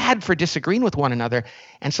so bad for disagreeing with one another,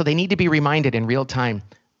 and so they need to be reminded in real time,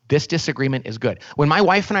 this disagreement is good. When my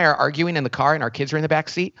wife and I are arguing in the car and our kids are in the back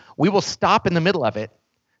seat, we will stop in the middle of it,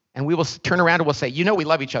 and we will turn around and we'll say, you know we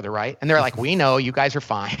love each other, right? And they're like, we know, you guys are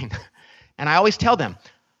fine. And I always tell them,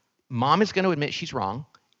 Mom is going to admit she's wrong,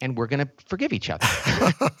 and we're going to forgive each other.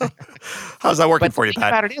 How's that working for you,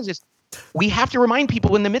 Pat? The thing about it is we have to remind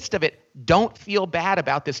people in the midst of it, don't feel bad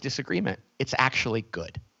about this disagreement. It's actually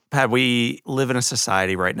good. Pat, we live in a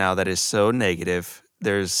society right now that is so negative.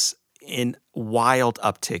 There's a wild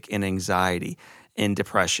uptick in anxiety, in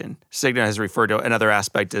depression. Cigna has referred to another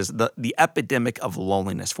aspect as the epidemic of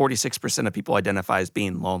loneliness. 46% of people identify as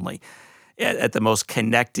being lonely. At the most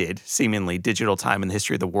connected, seemingly digital time in the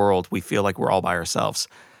history of the world, we feel like we're all by ourselves.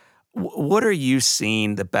 What are you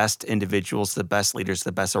seeing the best individuals, the best leaders,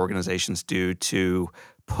 the best organizations do to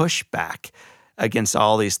push back against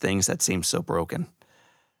all these things that seem so broken?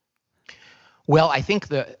 Well, I think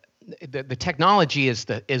the technology is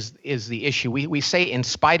the issue. We say in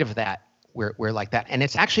spite of that, we're like that. And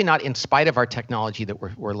it's actually not in spite of our technology that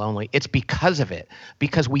we're lonely. It's because of it.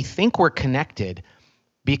 Because we think we're connected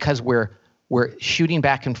because we're shooting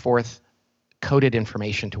back and forth coded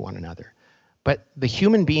information to one another. But the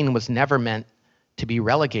human being was never meant to be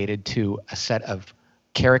relegated to a set of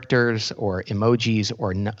characters or emojis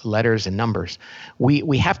or letters and numbers.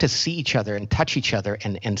 We have to see each other and touch each other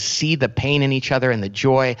and see the pain in each other and the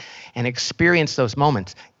joy and experience those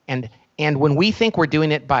moments. And when we think we're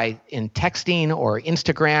doing it in texting or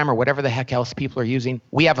Instagram or whatever the heck else people are using,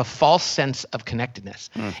 we have a false sense of connectedness.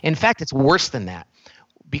 In fact, it's worse than that.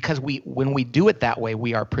 Because when we do it that way,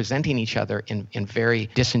 we are presenting each other in very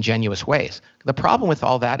disingenuous ways. The problem with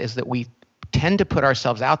all that is that we tend to put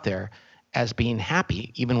ourselves out there as being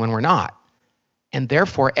happy, even when we're not. And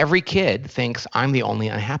therefore, every kid thinks I'm the only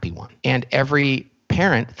unhappy one. And every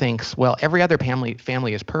parent thinks, well, every other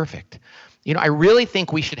family is perfect. I really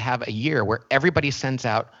think we should have a year where everybody sends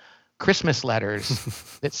out Christmas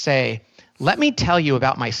letters that say, let me tell you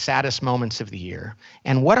about my saddest moments of the year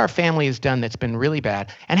and what our family has done that's been really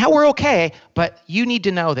bad and how we're okay, but you need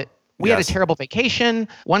to know that we had a terrible vacation.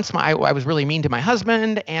 Once I was really mean to my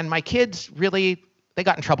husband, and my kids they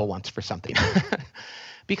got in trouble once for something.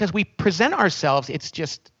 Because we present ourselves, it's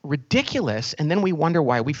just ridiculous, and then we wonder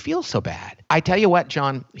why we feel so bad. I tell you what,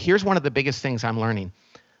 John, here's one of the biggest things I'm learning.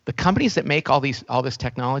 The companies that make all this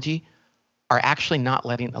technology are actually not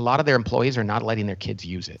letting, a lot of their employees are not letting their kids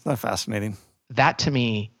use it. That's fascinating. That to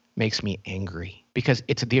me makes me angry, because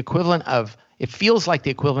it's the equivalent of, it feels like the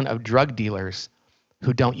equivalent of drug dealers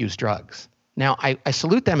who don't use drugs. Now, I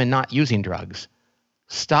salute them in not using drugs.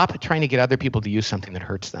 Stop trying to get other people to use something that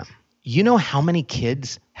hurts them. You know how many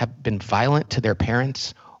kids have been violent to their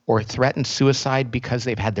parents or threatened suicide because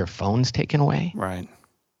they've had their phones taken away? Right.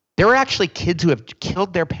 There are actually kids who have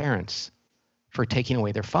killed their parents for taking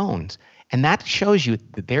away their phones. And that shows you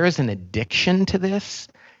that there is an addiction to this.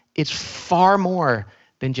 It's far more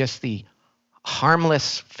than just the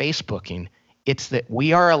harmless Facebooking. It's that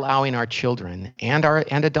we are allowing our children and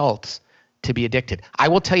adults to be addicted. I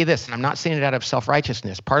will tell you this, and I'm not saying it out of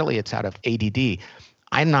self-righteousness. Partly it's out of ADD.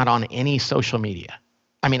 I'm not on any social media.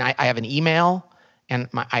 I mean, I have an email and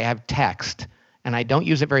I have text, and I don't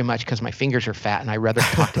use it very much because my fingers are fat and I rather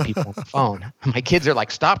talk to people on the phone. My kids are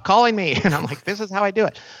like, stop calling me. And I'm like, this is how I do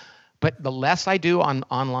it. But the less I do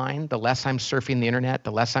online, the less I'm surfing the internet,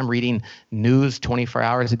 the less I'm reading news 24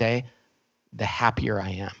 hours a day, the happier I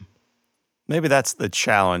am. Maybe that's the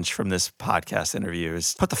challenge from this podcast interview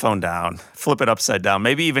is put the phone down, flip it upside down,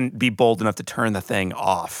 maybe even be bold enough to turn the thing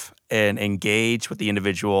off and engage with the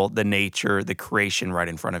individual, the nature, the creation right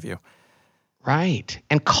in front of you. Right.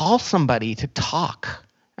 And call somebody to talk.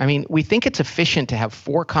 I mean, we think it's efficient to have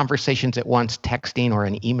 4 conversations at once, texting or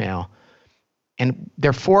an email. And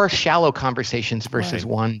they're 4 shallow conversations versus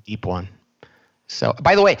one deep one. So,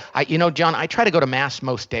 by the way, John, I try to go to Mass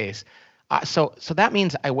most days. So that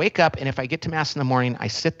means I wake up, and if I get to Mass in the morning, I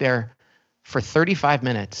sit there for 35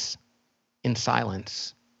 minutes in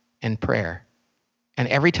silence and prayer. And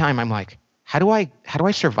every time I'm like, how do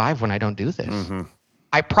I survive when I don't do this? Mm-hmm.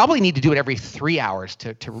 I probably need to do it every 3 hours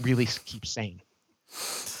to really keep sane.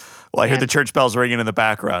 Well, I hear the church bells ringing in the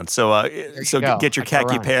background. So get your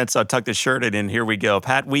khaki pants on, tuck the shirt in, and here we go.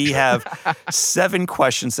 Pat, we have 7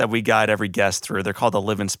 questions that we guide every guest through. They're called the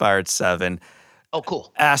Live Inspired 7. Oh,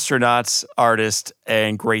 cool. Astronauts, artists,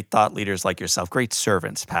 and great thought leaders like yourself, great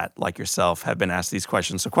servants, Pat, like yourself, have been asked these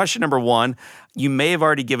questions. So question number 1, you may have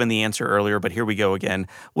already given the answer earlier, but here we go again.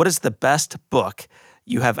 What is the best book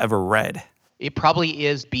you have ever read? It probably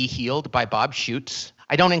is Be Healed by Bob Schuchts.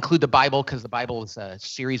 I don't include the Bible because the Bible is a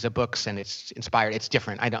series of books and it's inspired. It's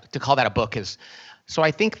different. To call that a book is, so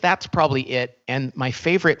I think that's probably it. And my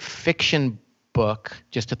favorite fiction book,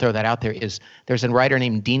 just to throw that out there, is there's a writer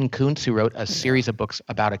named Dean Koontz who wrote a series of books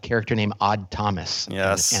about a character named Odd Thomas.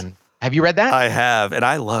 Yes. And have you read that? I have, and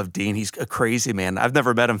I love Dean. He's a crazy man. I've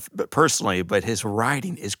never met him personally, but his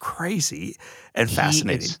writing is crazy and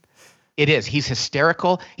fascinating. It is. He's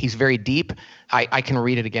hysterical. He's very deep. I can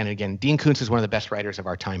read it again and again. Dean Koontz is one of the best writers of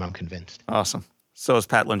our time, I'm convinced. Awesome. So is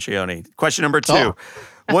Pat Lencioni. Question number 2.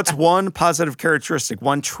 What's one positive characteristic,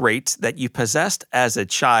 one trait that you possessed as a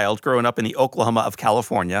child growing up in the Oklahoma of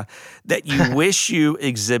California that you wish you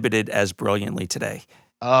exhibited as brilliantly today?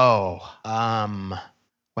 Wow,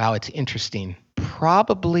 it's interesting.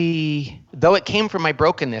 Probably, though it came from my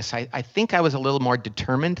brokenness, I think I was a little more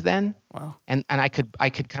determined then. Wow. And I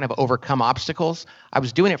could kind of overcome obstacles. I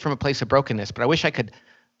was doing it from a place of brokenness, but I wish I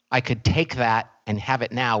could take that and have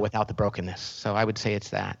it now without the brokenness. So I would say it's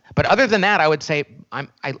that. But other than that, I would say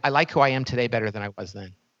I like who I am today better than I was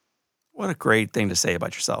then. What a great thing to say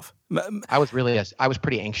about yourself. I was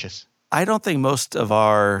pretty anxious. I don't think most of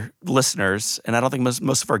our listeners, and I don't think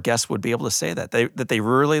most of our guests would be able to say that they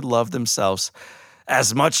really love themselves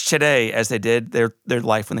as much today as they did their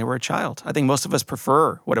life when they were a child. I think most of us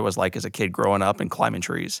prefer what it was like as a kid growing up and climbing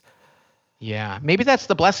trees. Yeah, maybe that's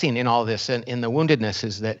the blessing in all this and in the woundedness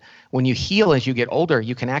is that when you heal as you get older,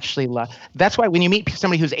 you can actually that's why when you meet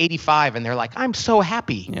somebody who's 85 and they're like, I'm so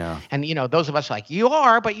happy. Yeah. And those of us are like, you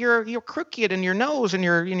are, but you're crooked in your nose and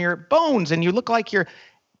your bones and you look like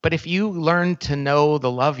but if you learn to know the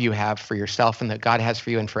love you have for yourself and that God has for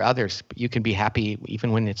you and for others, you can be happy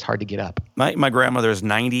even when it's hard to get up. My grandmother is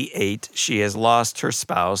 98. She has lost her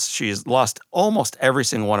spouse. She has lost almost every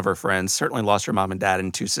single one of her friends, certainly lost her mom and dad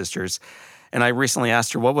and 2 sisters. And I recently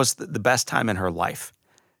asked her what was the best time in her life.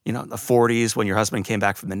 In the 40s when your husband came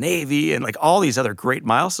back from the Navy and like all these other great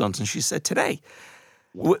milestones. And she said today,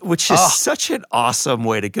 which is such an awesome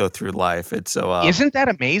way to go through life. It's so Isn't that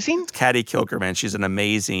amazing? Caddy Kilker, man, she's an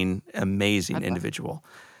amazing individual.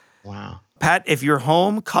 Wow. Pat, if your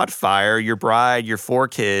home caught fire, your bride, your 4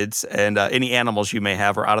 kids, and any animals you may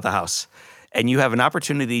have are out of the house, and you have an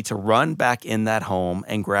opportunity to run back in that home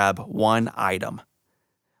and grab one item,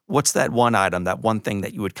 what's that one item, that one thing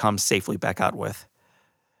that you would come safely back out with?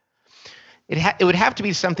 It would have to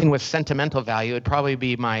be something with sentimental value. It'd probably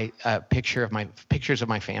be my pictures of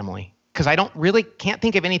my family, because I can't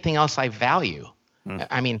think of anything else I value.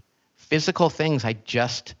 I mean, physical things I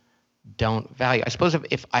just don't value. I suppose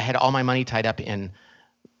if I had all my money tied up in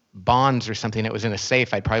bonds or something that was in a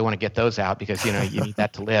safe, I'd probably want to get those out because you need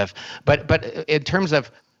that to live. But in terms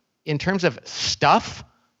of stuff,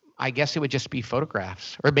 I guess it would just be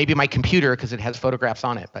photographs, or maybe my computer because it has photographs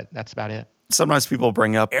on it. But that's about it. Sometimes people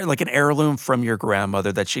bring up like an heirloom from your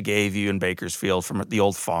grandmother that she gave you in Bakersfield from the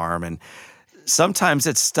old farm. And sometimes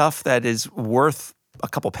it's stuff that is worth a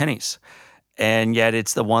couple pennies. And yet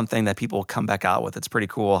it's the one thing that people come back out with. It's pretty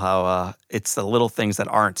cool how it's the little things that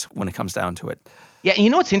aren't when it comes down to it. Yeah,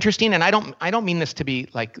 and what's interesting, and I don't mean this to be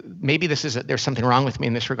like, maybe there's something wrong with me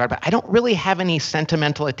in this regard, but I don't really have any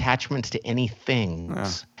sentimental attachments to any things.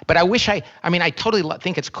 Yeah. But I wish I totally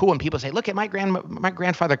think it's cool when people say, look at my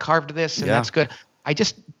grandfather carved this, and that's good.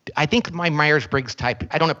 I think my Myers-Briggs type,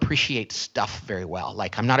 I don't appreciate stuff very well.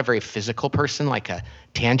 Like, I'm not a very physical person, like a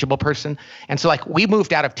tangible person. And so, like, we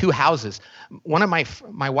moved out of 2 houses. One of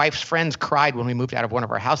my wife's friends cried when we moved out of one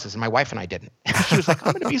of our houses, and my wife and I didn't. She was like,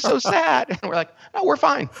 I'm going to be so sad. And we're like, no, we're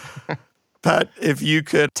fine. Pat, if you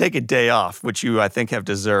could take a day off, which you, I think, have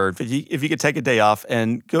deserved, if you could take a day off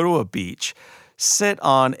and go to a beach, sit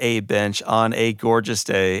on a bench on a gorgeous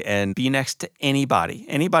day and be next to anybody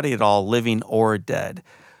at all, living or dead,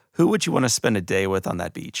 who would you want to spend a day with on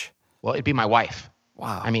that beach? Well, it'd be my wife.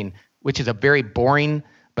 Wow. Which is a very boring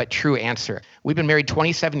but true answer. We've been married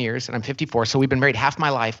 27 years, and I'm 54, so we've been married half my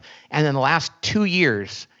life. And in the last 2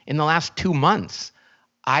 years, in the last 2 months,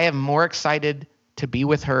 I am more excited to be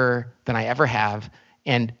with her than I ever have,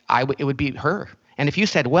 and it would be her. And if you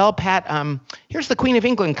said, well, Pat, here's the Queen of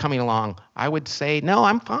England coming along, I would say, no,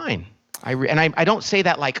 I'm fine. I don't say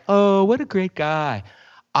that like, oh, what a great guy.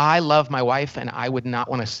 I love my wife, and I would not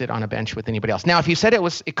want to sit on a bench with anybody else. Now, if you said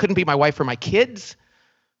it couldn't be my wife or my kids,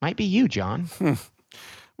 might be you, John.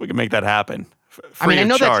 We can make that happen. I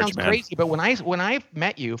know that sounds crazy, but when I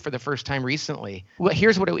met you for the first time recently, well,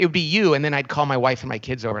 here's what it would be you, and then I'd call my wife and my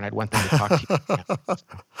kids over, and I'd want them to talk to you.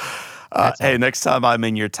 Hey, next time I'm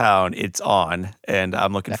in your town, it's on, and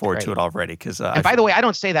I'm looking forward to it already. And by the way, I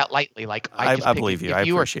don't say that lightly. Like I believe you. I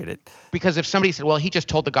appreciate it. Because if somebody said, well, he just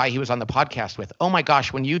told the guy he was on the podcast with, oh my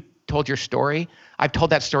gosh, when you told your story, I've told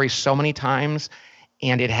that story so many times,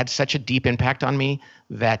 and it had such a deep impact on me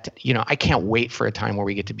that, I can't wait for a time where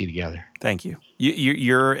we get to be together. Thank you.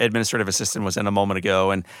 Your administrative assistant was in a moment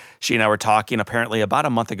ago, and she and I were talking. Apparently, about a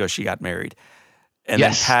month ago, she got married. And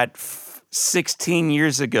then Pat, 16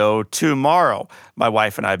 years ago tomorrow, my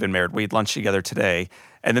wife and I have been married. We had lunch together today.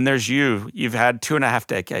 And then there's you. You've had 2.5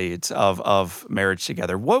 decades of marriage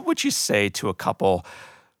together. What would you say to a couple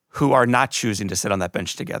who are not choosing to sit on that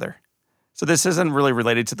bench together? So this isn't really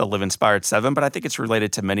related to the Live Inspired 7, but I think it's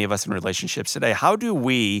related to many of us in relationships today. How do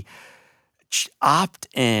we opt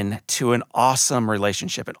in to an awesome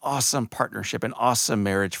relationship, an awesome partnership, an awesome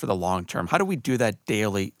marriage for the long term? How do we do that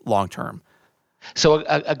daily, long term? So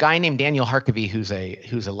a guy named Daniel Harkavy, who's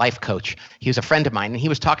a life coach, he was a friend of mine, and he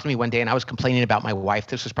was talking to me one day, and I was complaining about my wife.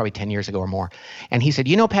 This was probably 10 years ago or more. And he said,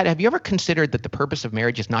 Pat, have you ever considered that the purpose of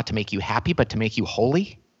marriage is not to make you happy, but to make you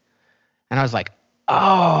holy? And I was like,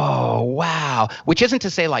 oh, wow. Which isn't to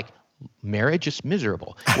say like marriage is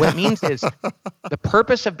miserable. What it means is the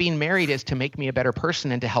purpose of being married is to make me a better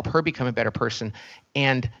person and to help her become a better person.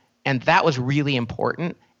 And that was really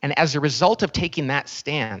important. And as a result of taking that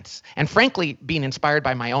stance, and frankly, being inspired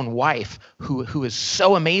by my own wife, who is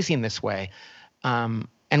so amazing this way,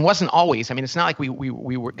 and wasn't always. I mean, it's not like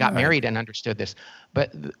got married and understood this,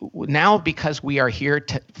 but now because we are here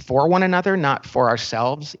for one another, not for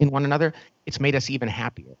ourselves in one another, it's made us even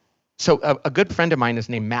happier. So a good friend of mine is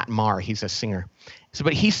named Matt Maher. He's a singer.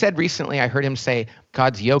 But he said recently, I heard him say,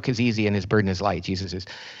 God's yoke is easy and his burden is light. Jesus is.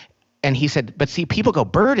 And he said, but see, people go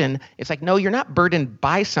burden. It's like, no, you're not burdened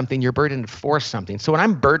by something. You're burdened for something. So when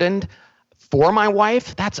I'm burdened for my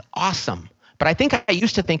wife, that's awesome. But I think I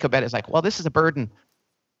used to think of it as like, well, this is a burden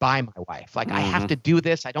by my wife. Like I have to do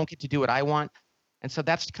this. I don't get to do what I want. And so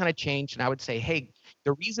that's kind of changed. And I would say, hey,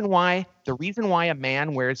 the reason why a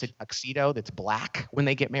man wears a tuxedo that's black when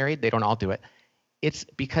they get married, they don't all do it. It's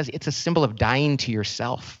because it's a symbol of dying to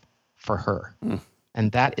yourself for her.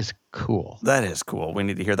 And that is cool. That is cool. We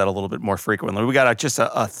need to hear that a little bit more frequently. We got just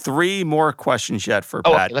a 3 more questions yet for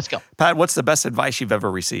Pat. Okay, let's go. Pat, what's the best advice you've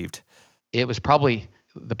ever received? It was probably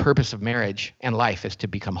the purpose of marriage and life is to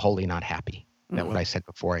become holy, not happy. That's what I said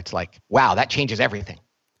before. It's like, wow, that changes everything.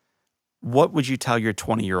 What would you tell your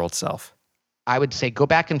 20-year-old self? I would say go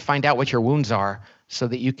back and find out what your wounds are so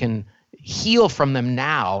that you can heal from them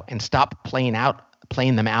now and stop playing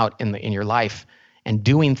them out in your life and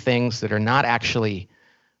doing things that are not actually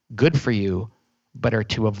good for you, but are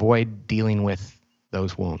to avoid dealing with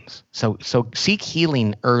those wounds. So seek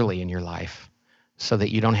healing early in your life so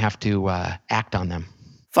that you don't have to act on them.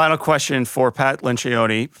 Final question for Pat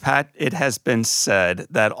Lencioni. Pat, it has been said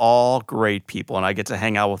that all great people, and I get to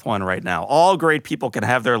hang out with one right now, all great people can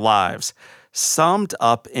have their lives summed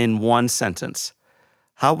up in one sentence.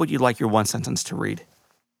 How would you like your one sentence to read?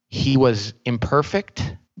 He was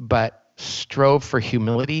imperfect, but strove for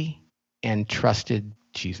humility and trusted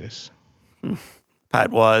Jesus. Pat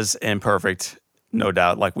was imperfect, no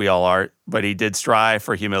doubt, like we all are, but he did strive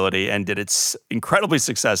for humility and did it incredibly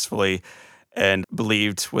successfully and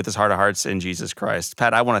believed with his heart of hearts in Jesus Christ.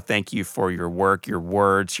 Pat, I want to thank you for your work, your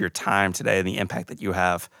words, your time today, and the impact that you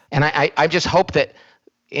have. And I just hope that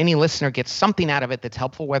any listener gets something out of it that's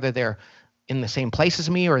helpful, whether they're in the same place as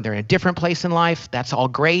me or they're in a different place in life. That's all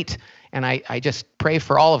great. And I just pray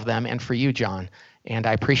for all of them and for you, John. And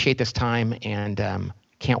I appreciate this time and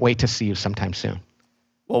can't wait to see you sometime soon.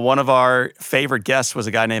 Well, one of our favorite guests was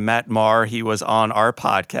a guy named Matt Maher. He was on our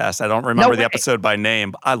podcast. I don't remember the episode by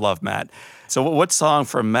name, but I love Matt. So what song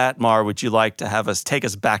from Matt Maher would you like to have us take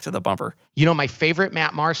us back to the bumper? You know, my favorite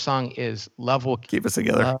Matt Maher song is Love Will Keep Us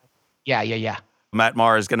Together. Yeah. Matt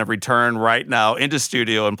Maher is going to return right now into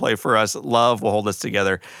studio and play for us. Love Will Hold Us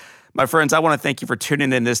Together. My friends, I want to thank you for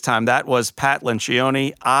tuning in this time. That was Pat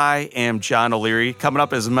Lencioni. I am John O'Leary. Coming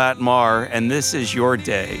up is Matt Maher, and this is your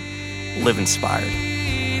day. Live inspired.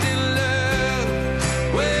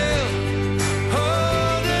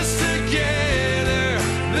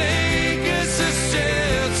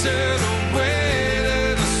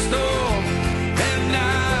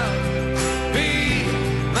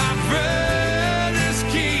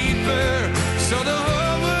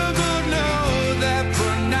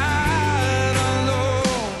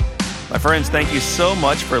 My friends, thank you so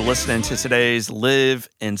much for listening to today's Live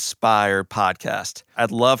Inspired podcast.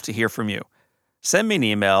 I'd love to hear from you. Send me an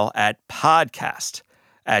email at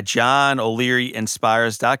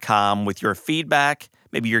podcast@johnolearyinspires.com with your feedback,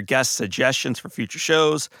 maybe your guest suggestions for future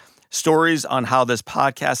shows, stories on how this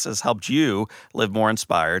podcast has helped you live more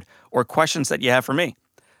inspired, or questions that you have for me.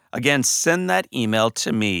 Again, send that email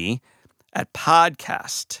to me at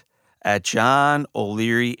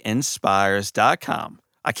podcast@johnolearyinspires.com.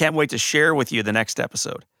 I can't wait to share with you the next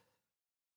episode.